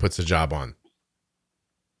everybody puts a job on.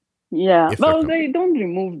 Yeah, well, they don't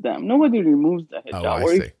remove them. Nobody removes the hijab. Oh, I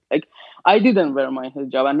see. Like I didn't wear my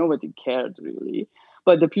hijab, and nobody cared really.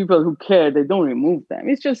 But the people who care, they don't remove them.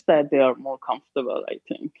 It's just that they are more comfortable, I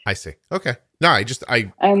think. I see. Okay. No, I didn't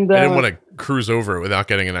want to cruise over it without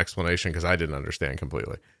getting an explanation because I didn't understand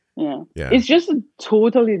completely. Yeah. It's just a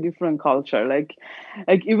totally different culture. Like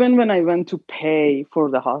even when I went to pay for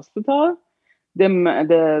the hospital,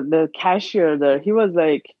 the cashier there, he was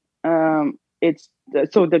like,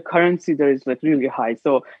 so the currency there is like really high.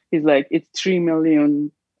 So he's like, it's 3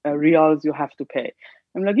 million riyals you have to pay.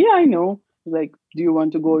 I'm like, yeah, I know. He's like, do you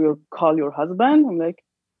want to call your husband? I'm like,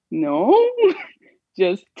 no,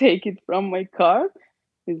 just take it from my card.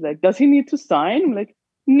 He's like, does he need to sign? I'm like,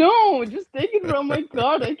 no, just take it from my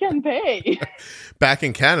card. I can pay. Back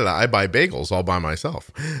in Canada, I buy bagels all by myself.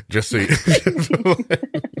 Just so you...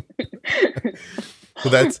 So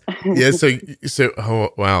that's, yeah. So, oh,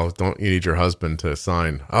 wow. Don't you need your husband to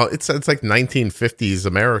sign? Oh, it's like 1950s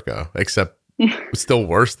America, except still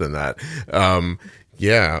worse than that.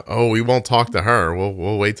 Yeah. Oh, we won't talk to her.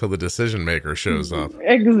 We'll wait till the decision maker shows up.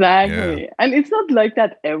 Exactly. Yeah. And it's not like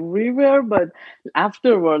that everywhere, but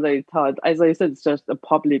afterward I thought, as I said, it's just a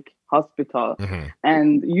public hospital. Mm-hmm.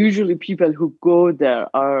 And usually people who go there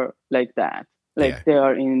are like that. Like they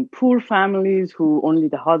are in poor families who only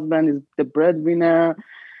the husband is the breadwinner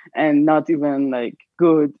and not even like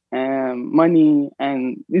good money.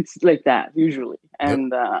 And it's like that usually.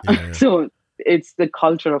 And so it's the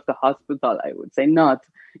culture of the hospital, I would say, not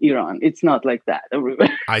Iran. It's not like that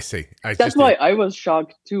everywhere. I see. That's why I was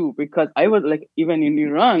shocked too, because I was like, even in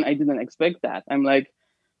Iran, I didn't expect that. I'm like,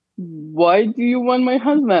 why do you want my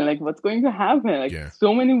husband? Like, what's going to happen? Like,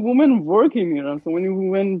 so many women work in Iran, so many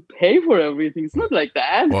women pay for everything. It's not like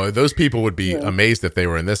that. Well, those people would be amazed if they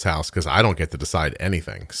were in this house because I don't get to decide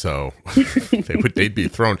anything. So they'd be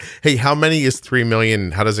thrown. Hey, how many is 3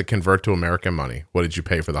 million? How does it convert to American money? What did you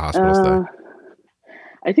pay for the hospital stay?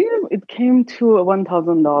 I think it came to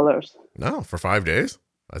 $1,000. No, for 5 days.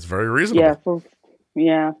 That's very reasonable. Yeah,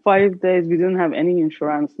 Yeah, 5 days. We didn't have any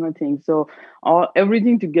insurance, nothing. So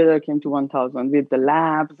everything together came to 1,000 with the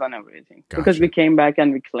labs and everything. Because Gotcha. we came back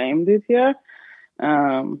and we claimed it here.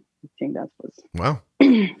 I think that was. Wow.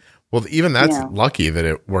 Well, even that's Yeah. lucky that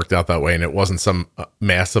it worked out that way, and it wasn't some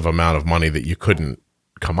massive amount of money that you couldn't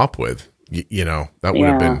come up with. You know, that would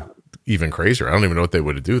have been even crazier. I don't even know what they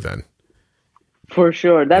would do then. For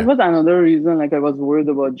sure. That Yeah. was another reason, like, I was worried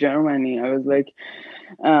about Germany. I was like,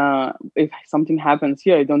 if something happens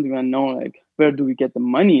here, I don't even know, like, where do we get the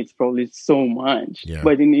money? It's probably so much. Yeah.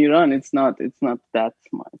 But in Iran, it's not that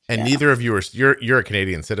much. And neither of you are, you're a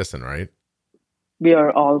Canadian citizen, right? We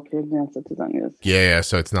are all Canadian citizens, yes. Yeah.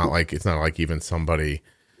 So it's not like even somebody.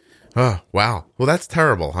 Oh, wow. Well, that's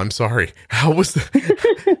terrible. I'm sorry. How was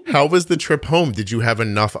the trip home? Did you have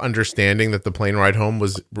enough understanding that the plane ride home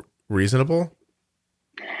was reasonable?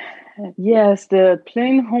 Yes, the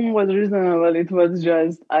plane home was reasonable. It was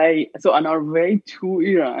just so on our way to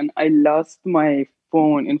Iran, I lost my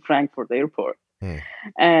phone in Frankfurt airport.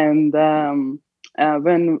 And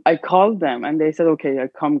when I called them and they said, okay, I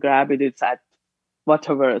come grab it. It's at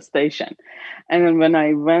whatever station. And then when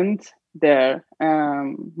I went there,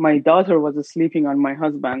 my daughter was sleeping on my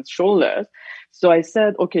husband's shoulders. So I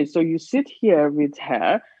said, okay, so you sit here with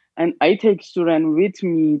her and I take Suren with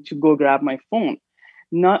me to go grab my phone.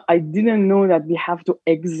 I didn't know that we have to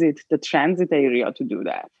exit the transit area to do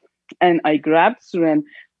that. And I grabbed Suren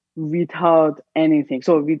without anything.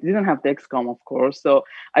 So we didn't have Dexcom, of course. So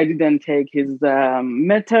I didn't take his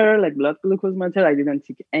meter, like blood glucose meter. I didn't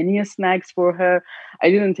take any snacks for her. I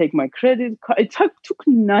didn't take my credit card. I took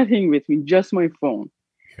nothing with me, just my phone.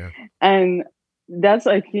 Yeah. And that's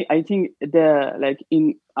I think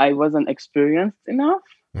I wasn't experienced enough.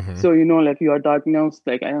 Mm-hmm. So like you are diagnosed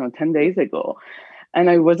like 10 days ago. And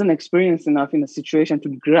I wasn't experienced enough in a situation to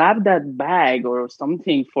grab that bag or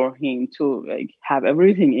something for him to like have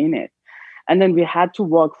everything in it. And then we had to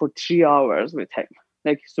walk for 3 hours with him.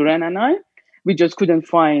 Like Suren and I, we just couldn't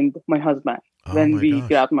find my husband when we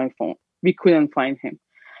grabbed my phone. We couldn't find him.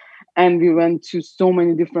 And we went to so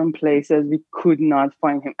many different places. We could not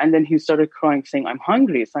find him. And then he started crying, saying, I'm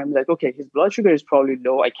hungry. So I'm like, okay, his blood sugar is probably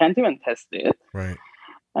low. I can't even test it. Right.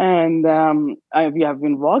 And we have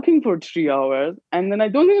been walking for 3 hours, and then I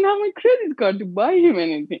don't even have my credit card to buy him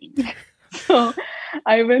anything. So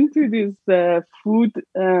I went to this food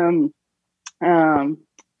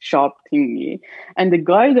shop thingy, and the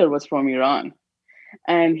guy there was from Iran.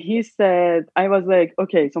 And he said, I was like,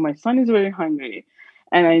 okay, so my son is very hungry,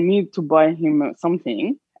 and I need to buy him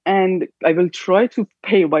something, and I will try to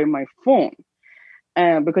pay by my phone.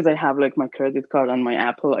 Because I have like my credit card on my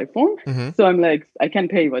Apple iPhone. Mm-hmm. So I'm like, I can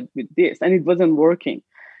pay with this. And it wasn't working.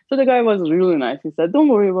 So the guy was really nice. He said, don't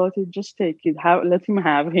worry about it. Just take it. Let him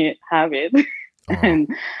have it.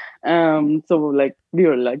 And so like we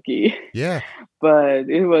were lucky. Yeah. But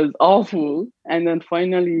it was awful. And then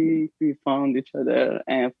finally we found each other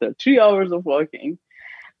after 3 hours of walking.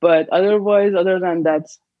 But otherwise, other than that,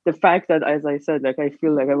 the fact that, as I said, like I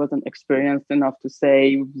feel like I wasn't experienced enough to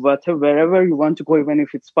say wherever you want to go, even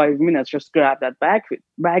if it's 5 minutes, just grab that bag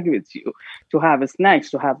with you to have snacks,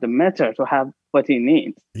 to have the meter, to have what he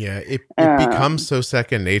needs. Yeah, it becomes so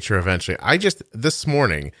second nature eventually. This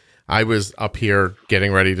morning, I was up here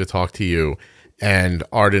getting ready to talk to you, and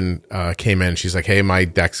Arden came in. She's like, hey, my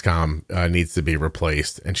Dexcom needs to be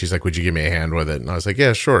replaced. And she's like, would you give me a hand with it? And I was like,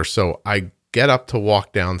 yeah, sure. So I get up to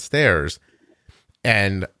walk downstairs,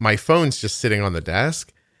 and my phone's just sitting on the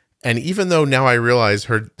desk. And even though now I realize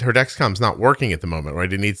her Dexcom's not working at the moment,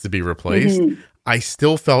 right? It needs to be replaced. Mm-hmm. I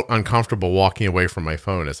still felt uncomfortable walking away from my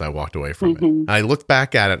phone as I walked away from it. And I looked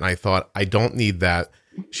back at it and I thought, I don't need that.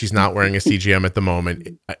 She's not wearing a CGM at the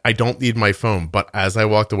moment. I don't need my phone. But as I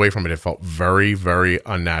walked away from it, it felt very, very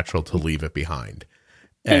unnatural to leave it behind.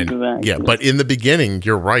 And exactly. Yeah, but in the beginning,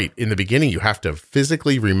 you're right. In the beginning, you have to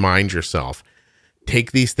physically remind yourself,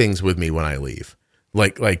 take these things with me when I leave.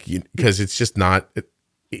 Because it's just not,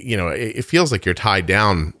 it feels like you're tied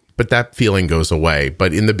down, but that feeling goes away.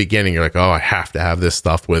 But in the beginning, you're like, oh, I have to have this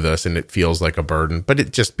stuff with us. And it feels like a burden, but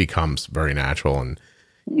it just becomes very natural. And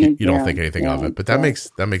you don't think anything of it. But that makes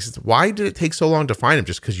sense. Why did it take so long to find him?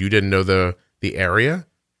 Just because you didn't know the area?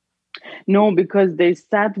 No, because they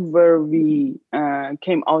sat where we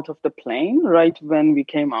came out of the plane, right when we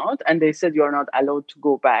came out. And they said, you're not allowed to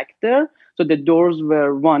go back there. So the doors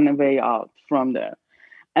were one way out from there.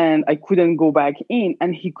 And I couldn't go back in,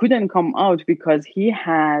 and he couldn't come out because he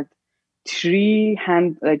had 3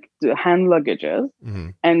 hand luggages,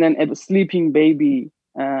 and then a sleeping baby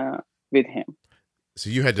with him. So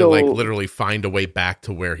you had to literally find a way back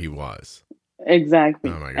to where he was.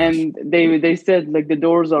 Exactly. Oh my gosh. And they said like the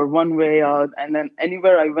doors are one way out, and then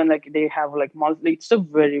anywhere I went, like they have like it's a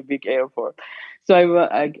very big airport. So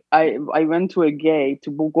I went to a gate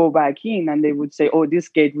to go back in, and they would say, oh, this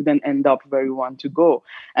gate wouldn't end up where you want to go.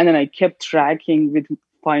 And then I kept tracking with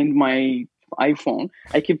Find My iPhone.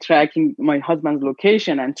 I keep tracking my husband's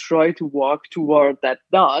location and try to walk toward that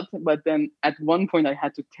dot. But then at one point I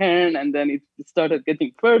had to turn, and then it started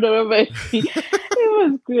getting further away. It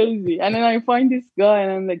was crazy. And then I find this guy,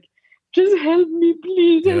 and I'm like, just help me,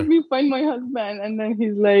 please Yeah. help me find my husband. And then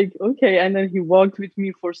he's like, okay. And then he walked with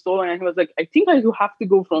me for so long, and he was like, I think I have to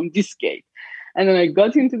go from this gate. And then I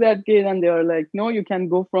got into that gate, and they were like, no, you can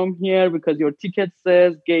go from here because your ticket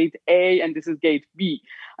says gate A and this is gate B.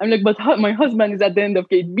 I'm like, but my husband is at the end of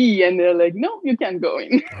gate B. And they're like, no, you can't go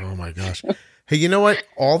in. Oh my gosh. Hey, you know what?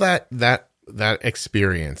 All that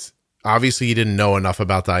experience, obviously you didn't know enough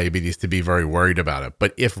about diabetes to be very worried about it.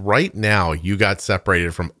 But if right now you got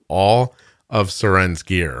separated from all of Suren's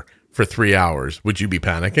gear for 3 hours, would you be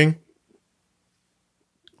panicking?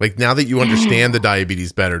 Like, now that you understand the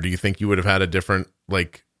diabetes better, do you think you would have had a different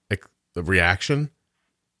reaction?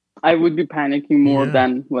 I would be panicking more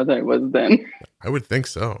than what I was then. I would think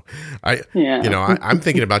so. I'm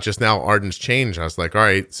thinking about just now Arden's change. I was like, all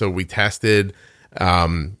right, so we tested,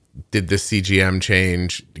 did the CGM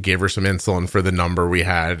change, gave her some insulin for the number we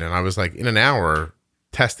had. And I was like, in an hour,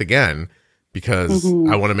 test again, because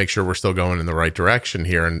I want to make sure we're still going in the right direction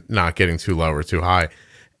here and not getting too low or too high.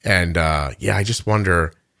 And I just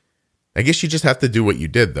wonder, I guess you just have to do what you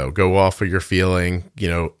did, though. Go off of your feeling,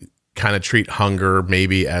 kind of treat hunger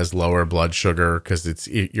maybe as lower blood sugar, because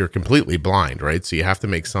you're completely blind, right? So you have to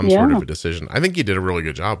make some sort of a decision. I think you did a really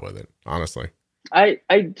good job with it, honestly. I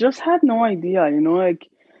just had no idea, like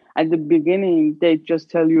at the beginning, they just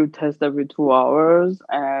tell you test every 2 hours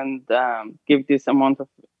and give this amount of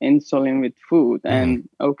insulin with food. And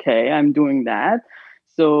okay, I'm doing that.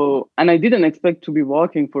 So, and I didn't expect to be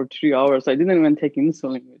walking for 3 hours. I didn't even take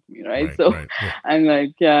insulin with me, right? I'm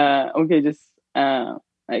like, okay, just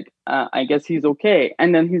I guess he's okay.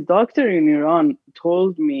 And then his doctor in Iran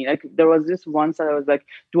told me, like, there was this once that I was like,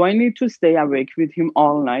 do I need to stay awake with him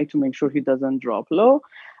all night to make sure he doesn't drop low?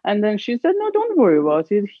 And then she said, no, don't worry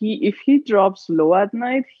about it. If he drops low at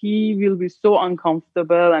night, he will be so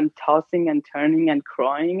uncomfortable and tossing and turning and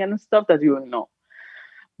crying and stuff that you will know.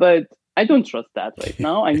 But I don't trust that right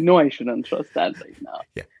now. I know I shouldn't trust that right now.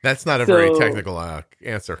 Yeah, that's not a very technical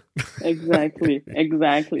answer. Exactly.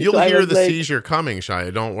 You'll hear the seizure coming,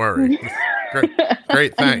 Shia. Don't worry.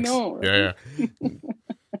 Great, thanks. I know, right? Yeah.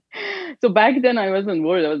 So back then I wasn't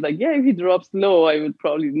worried. I was like, if he drops low, I would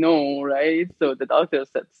probably know, right? So the doctor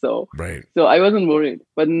said so. Right. So I wasn't worried.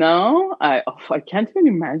 But now I can't even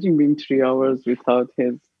imagine being 3 hours without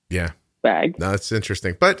his bag. No, that's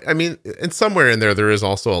interesting. But I mean, and somewhere in there is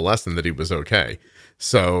also a lesson that he was okay.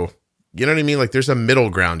 So, you know what I mean? Like, there's a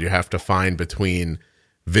middle ground you have to find between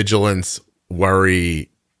vigilance,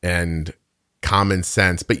 worry, and common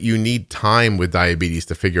sense. But you need time with diabetes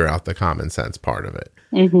to figure out the common sense part of it.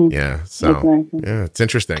 Yeah. So, it's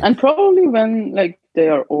interesting. And probably when they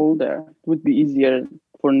are older, it would be easier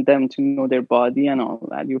for them to know their body and all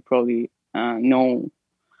that. You probably know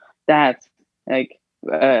that,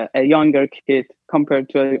 a younger kid compared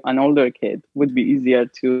to an older kid would be easier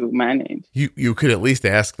to manage. You could at least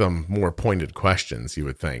ask them more pointed questions, you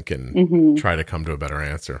would think, and try to come to a better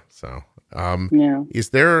answer. So, is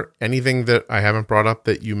there anything that I haven't brought up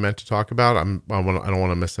that you meant to talk about? I don't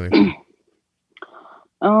want to miss anything.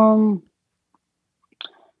 I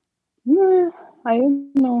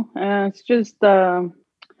don't know. It's just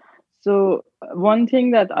so one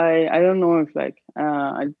thing that I don't know if I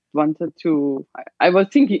wanted to. I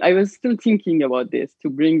was still thinking about this to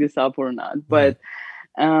bring this up or not, but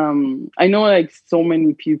I know so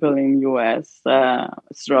many people in US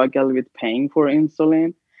struggle with paying for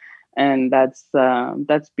insulin, and that's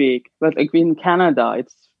big. But in Canada,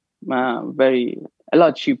 it's a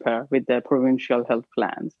lot cheaper with the provincial health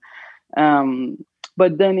plans.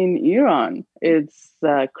 But then in Iran, it's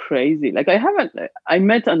crazy. I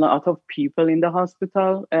met a lot of people in the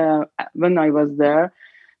hospital. When I was there,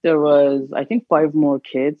 there was, I think, 5 more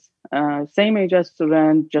kids, same age as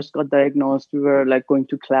Suren, just got diagnosed. We were going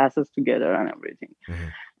to classes together and everything.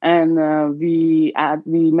 And we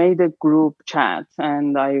made a group chat,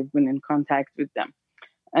 and I've been in contact with them.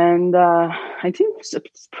 And I think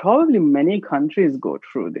it's probably many countries go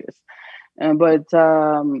through this. But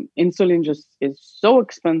insulin just is so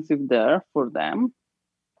expensive there for them.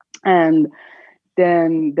 And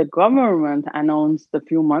then the government announced a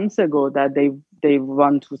few months ago that they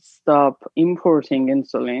want to stop importing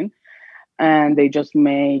insulin, and they just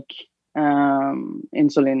make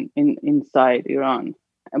insulin inside Iran,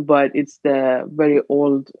 but it's the very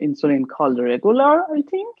old insulin called regular, I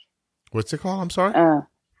think. What's it called? I'm sorry.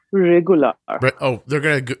 Regular. They're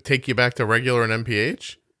gonna take you back to regular and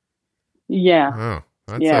MPH. Yeah. Oh,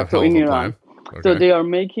 that's yeah. a So hell in of a Iran, plan. so Okay. they are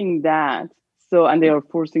making that. So and they are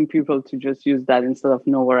forcing people to just use that instead of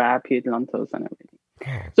Novorapid, Lantus, and everything.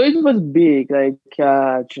 So it was big, like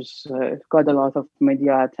got a lot of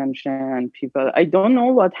media attention and people. I don't know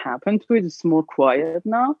what happened to it. It's more quiet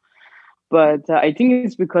now, but I think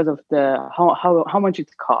it's because of the how much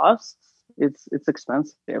it costs. It's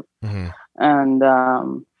expensive, and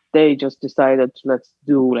they just decided let's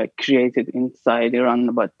create it inside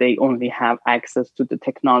Iran, but they only have access to the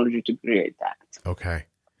technology to create that. Okay.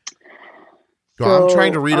 So I'm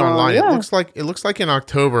trying to read online. Yeah. It looks like in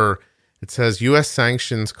October. It says U.S.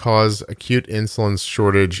 sanctions cause acute insulin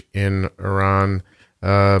shortage in Iran.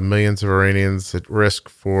 Millions of Iranians at risk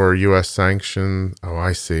for U.S. sanction. Oh,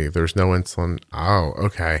 I see. There's no insulin. Oh,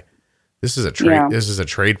 okay. This is a trade. Yeah. This is a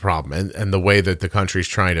trade problem, and the way that the country's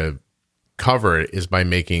trying to cover it is by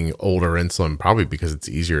making older insulin, probably because it's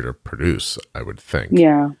easier to produce. I would think.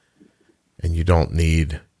 Yeah. And you don't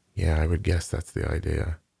need. Yeah, I would guess that's the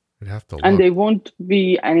idea. I'd have to look. And they won't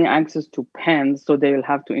be any access to pens, so they will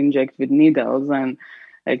have to inject with needles. And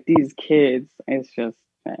like these kids, it's just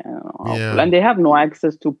awful. Yeah. And they have no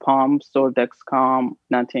access to pumps or Dexcom.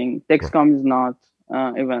 Nothing. Dexcom is not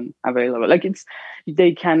even available. Like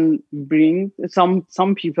they can bring some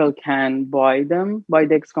people can buy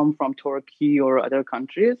Dexcom from Turkey or other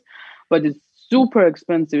countries, but it's super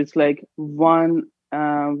expensive. It's like one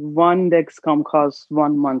Dexcom costs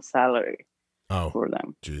 1 month's salary. For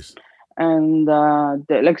them. Jeez. And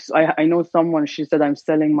I know someone, she said, I'm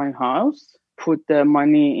selling my house, put the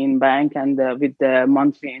money in bank, and with the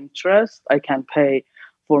monthly interest, I can pay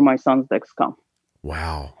for my son's Dexcom.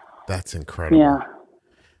 Wow. That's incredible. Yeah.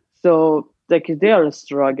 So they are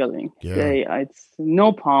struggling. Yeah. It's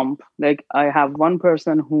no pump. Like I have one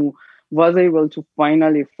person who was able to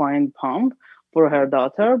finally find pump for her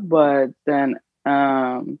daughter, but then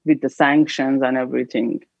with the sanctions and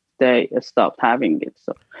everything, they stopped having it.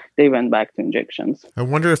 So they went back to injections. I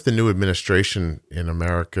wonder if the new administration in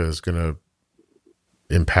America is going to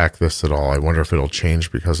impact this at all. I wonder if it'll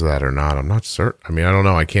change because of that or not. I'm not certain. I mean, I don't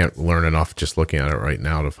know. I can't learn enough just looking at it right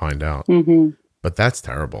now to find out. Mm-hmm. But that's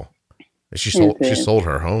terrible. She sold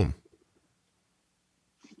her home.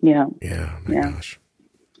 Yeah. Yeah. My gosh.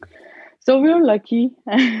 So we're lucky.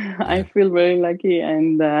 I feel very lucky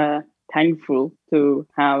and thankful to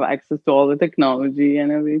have access to all the technology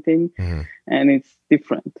and everything. Mm-hmm. And it's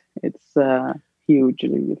different. It's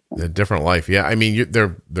hugely different. A different life. Yeah. I mean,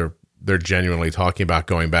 they're genuinely talking about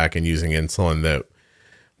going back and using insulin that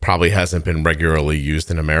probably hasn't been regularly used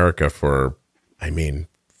in America for,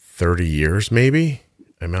 30 years, maybe.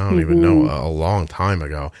 I don't even know, a long time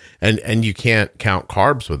ago. And you can't count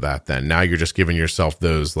carbs with that then. Now you're just giving yourself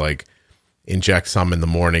those, like, inject some in the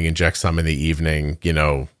morning, inject some in the evening,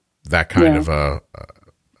 that kind of a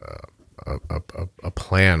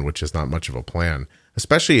plan, which is not much of a plan,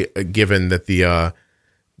 especially given that the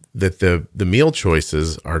meal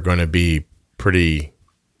choices are going to be pretty,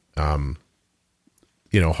 hard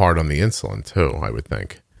on the insulin too, I would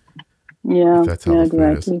think. Yeah, that's how the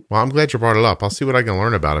food is. Well, I'm glad you brought it up. I'll see what I can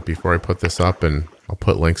learn about it before I put this up, and I'll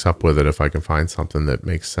put links up with it if I can find something that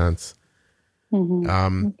makes sense.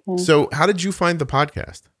 Okay. So how did you find the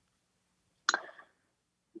podcast?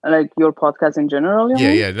 Like your podcast in general?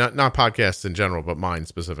 Yeah. Not podcasts in general, but mine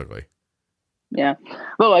specifically. Yeah.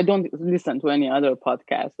 Well, I don't listen to any other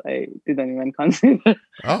podcast. I didn't even consider.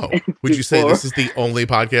 Oh, would you say this is the only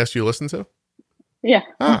podcast you listen to? Yeah.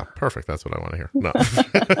 Ah, perfect. That's what I want to hear. No.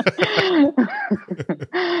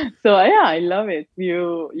 So yeah, I love it.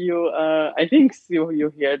 I think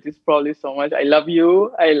you hear this probably so much. I love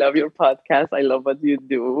you. I love your podcast. I love what you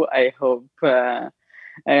do. I hope, I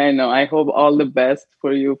hope all the best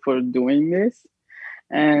for you for doing this.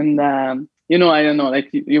 And, I don't know, like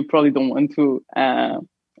you probably don't want to,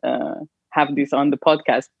 have this on the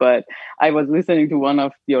podcast, but I was listening to one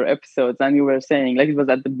of your episodes and you were saying, like it was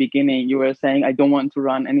at the beginning, you were saying, I don't want to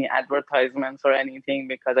run any advertisements or anything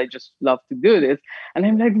because I just love to do this. And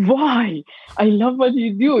I'm like, why? I love what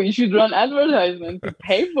you do. You should run advertisements to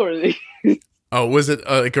pay for this. Oh, was it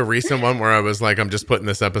like a recent one where I was like, I'm just putting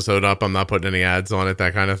this episode up, I'm not putting any ads on it,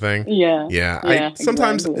 that kind of thing? Yeah.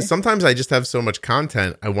 Sometimes I just have so much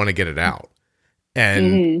content, I want to get it out.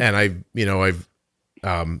 And I've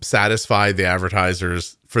satisfied the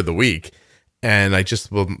advertisers for the week, and I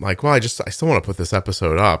just will like, well, I still want to put this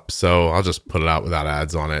episode up, so I'll just put it out without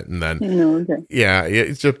ads on it, and then okay.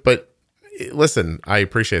 it's just, but listen, I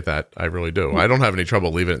appreciate that. I really do. I don't have any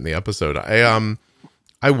trouble leaving it in the episode.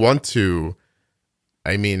 I want to,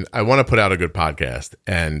 I want to put out a good podcast,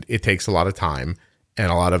 and it takes a lot of time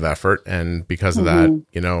and a lot of effort. And because of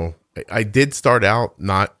that, I did start out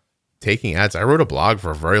not taking ads. I wrote a blog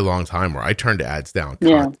for a very long time where I turned ads down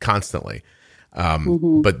constantly.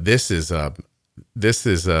 But this is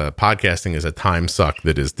podcasting is a time suck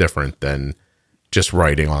that is different than just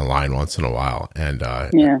writing online once in a while. And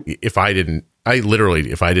if I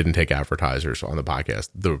didn't take advertisers on the podcast,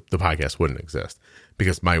 the podcast wouldn't exist,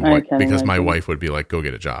 because my wife would be like, go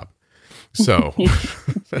get a job. So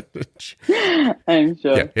I'm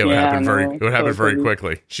sure. Yeah, it would happen very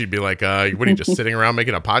quickly. She'd be like, what are you, just sitting around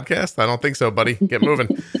making a podcast? I don't think so, buddy. Get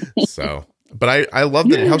moving. So, but I love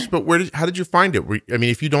that it helps. But how did you find it?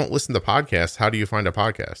 If you don't listen to podcasts, how do you find a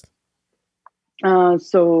podcast?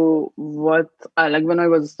 So what I like, when I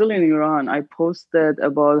was still in Iran, I posted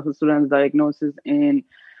about students' diagnosis in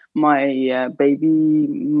my baby,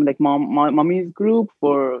 like mommy's group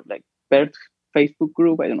for like birth Facebook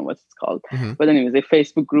group. I don't know what it's called, but anyways, a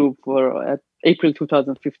Facebook group for April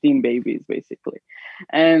 2015 babies, basically.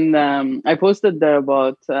 And I posted there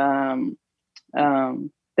about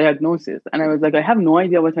diagnosis, and I was like, I have no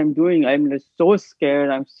idea what I'm doing. I'm just so scared.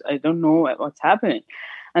 I don't know what's happening.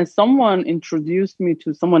 And someone introduced me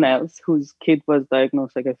to someone else whose kid was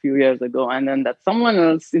diagnosed like a few years ago, and then that someone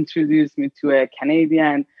else introduced me to a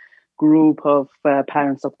Canadian group of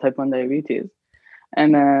parents of type 1 diabetes.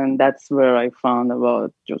 And then that's where I found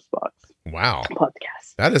about Juicebox. Wow.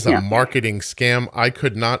 Podcast. That is a marketing scam I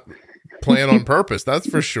could not plan on purpose. That's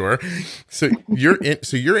for sure. So you're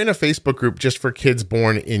in a Facebook group just for kids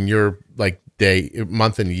born in your like day,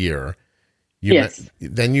 month and year. Yes.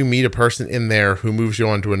 Then you meet a person in there who moves you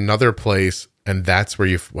on to another place, and that's where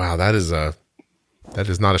that is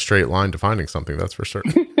not a straight line to finding something, that's for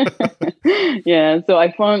certain. Yeah, so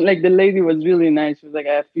I found like the lady was really nice. She was like,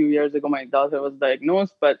 a few years ago my daughter was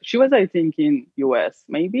diagnosed, but she was, I think, in US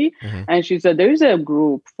maybe. And she said there is a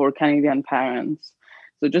group for Canadian parents,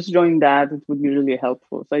 so just join that. It would be really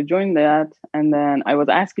helpful. So I joined that, and then I was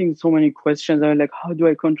asking so many questions. I was like, how do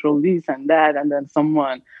I control this and that? And then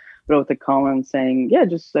someone wrote a comment saying, yeah,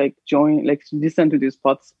 just like join, like listen to this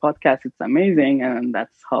podcast. It's amazing. And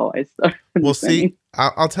that's how I started. Well, see,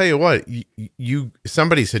 I'll tell you what,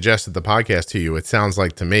 somebody suggested the podcast to you. It sounds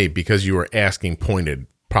like to me, because you were asking pointed,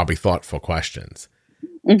 probably thoughtful questions.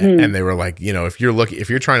 And they were like, if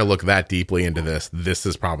you're trying to look that deeply into this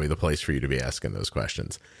is probably the place for you to be asking those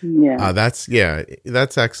questions. Yeah. That's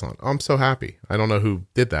excellent. I'm so happy. I don't know who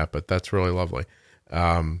did that, but that's really lovely.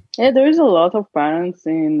 There is a lot of parents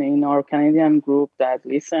in our Canadian group that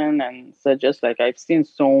listen and suggest. Like, I've seen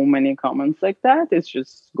so many comments like that. It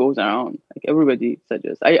just goes around. Like, everybody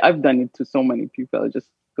suggests. I've done it to so many people. Just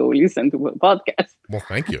go listen to a podcast. Well,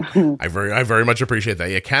 thank you. I very much appreciate that.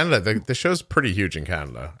 Yeah, Canada. The show's pretty huge in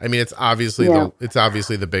Canada. It's obviously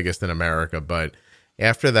the biggest in America, but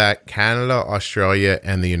after that, Canada, Australia,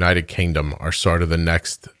 and the United Kingdom are sort of the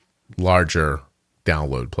next larger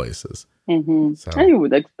download places. So, and you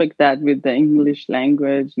would expect that with the English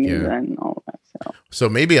language and all that. So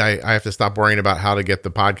maybe I have to stop worrying about how to get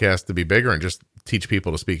the podcast to be bigger and just teach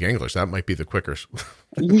people to speak English. That might be the quicker.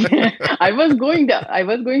 Yeah, I was going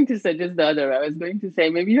to suggest the other. I was going to say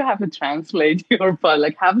maybe you have to translate your part,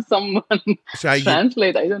 like have someone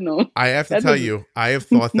translate. I don't know. I have to tell you, I have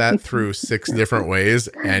thought that through 6 different ways,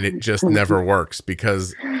 and it just never works,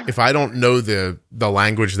 because if I don't know the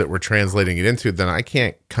language that we're translating it into, then I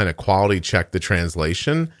can't kind of quality check the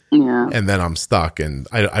translation. Yeah. And then I'm stuck, and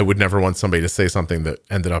I would never want somebody to say something that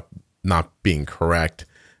ended up not being correct.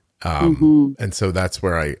 And so that's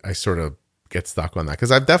where I sort of get stuck on that,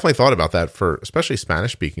 because I've definitely thought about that for especially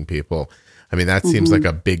Spanish speaking people. That seems like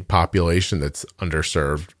a big population that's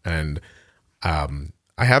underserved. And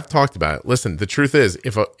I have talked about it. Listen, the truth is,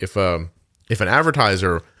 if an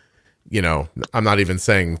advertiser, I'm not even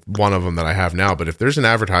saying one of them that I have now, but if there's an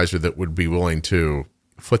advertiser that would be willing to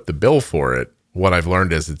foot the bill for it, what I've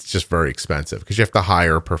learned is it's just very expensive, because you have to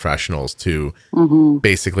hire professionals to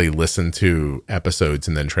basically listen to episodes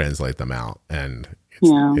and then translate them out. And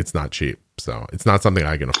it's not cheap. So it's not something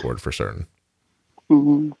I can afford for certain.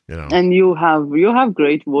 And you have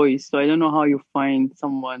great voice. So I don't know how you find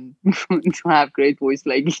someone to have great voice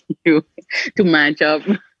like you to match up.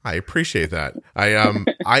 I appreciate that.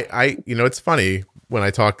 I it's funny when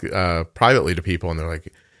I talk privately to people and they're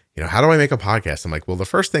like, how do I make a podcast? I'm like, well, the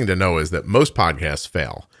first thing to know is that most podcasts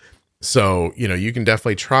fail. So, you can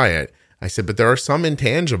definitely try it. I said, but there are some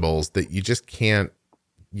intangibles that you just can't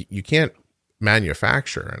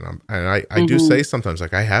manufacture. And I do say sometimes,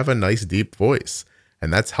 like, I have a nice deep voice,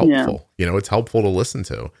 And that's helpful. It's helpful to listen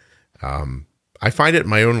to. I find it in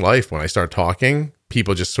my own life when I start talking,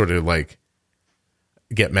 people just sort of like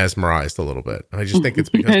get mesmerized a little bit. And I just think it's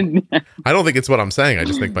because I don't think it's what I'm saying. I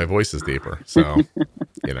just think my voice is deeper. So,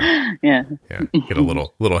 get a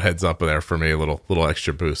little heads up there for me, a little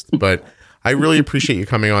extra boost. But I really appreciate you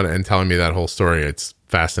coming on and telling me that whole story. It's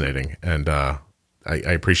fascinating. And I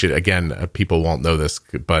appreciate it. Again, people won't know this,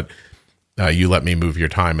 but you let me move your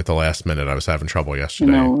time at the last minute. I was having trouble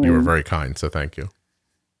yesterday. No, you were very kind. So thank you.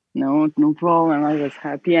 No problem. I was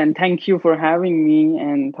happy. And thank you for having me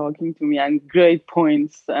and talking to me, and great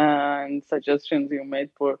points and suggestions you made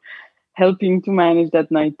for helping to manage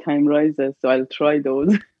that nighttime rises. So I'll try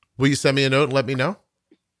those. Will you send me a note and let me know?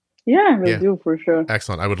 Yeah, we'll do for sure.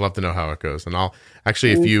 Excellent. I would love to know how it goes. And I'll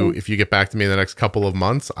actually, if you get back to me in the next couple of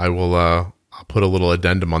months, I will, I'll put a little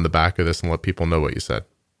addendum on the back of this and let people know what you said.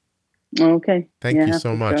 Okay. Thank you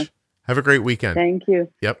so much. Sure. Have a great weekend. Thank you.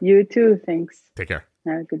 Yep. You too. Thanks. Take care.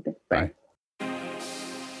 Have a good day. Bye.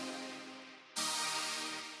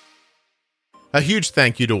 A huge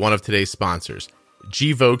thank you to one of today's sponsors,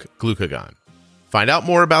 Gvoke Glucagon. Find out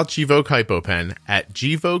more about Gvoke HypoPen at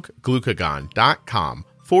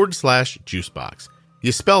gvokeglucagon.com/juicebox.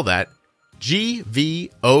 You spell that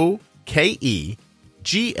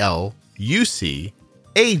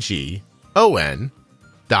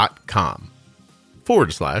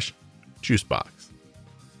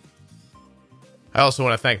I also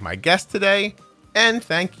want to thank my guest today, and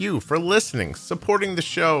thank you for listening, supporting the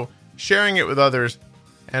show, sharing it with others,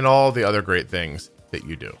 and all the other great things that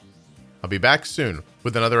you do. I'll be back soon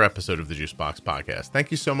with another episode of the Juicebox Podcast.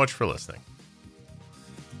 Thank you so much for listening.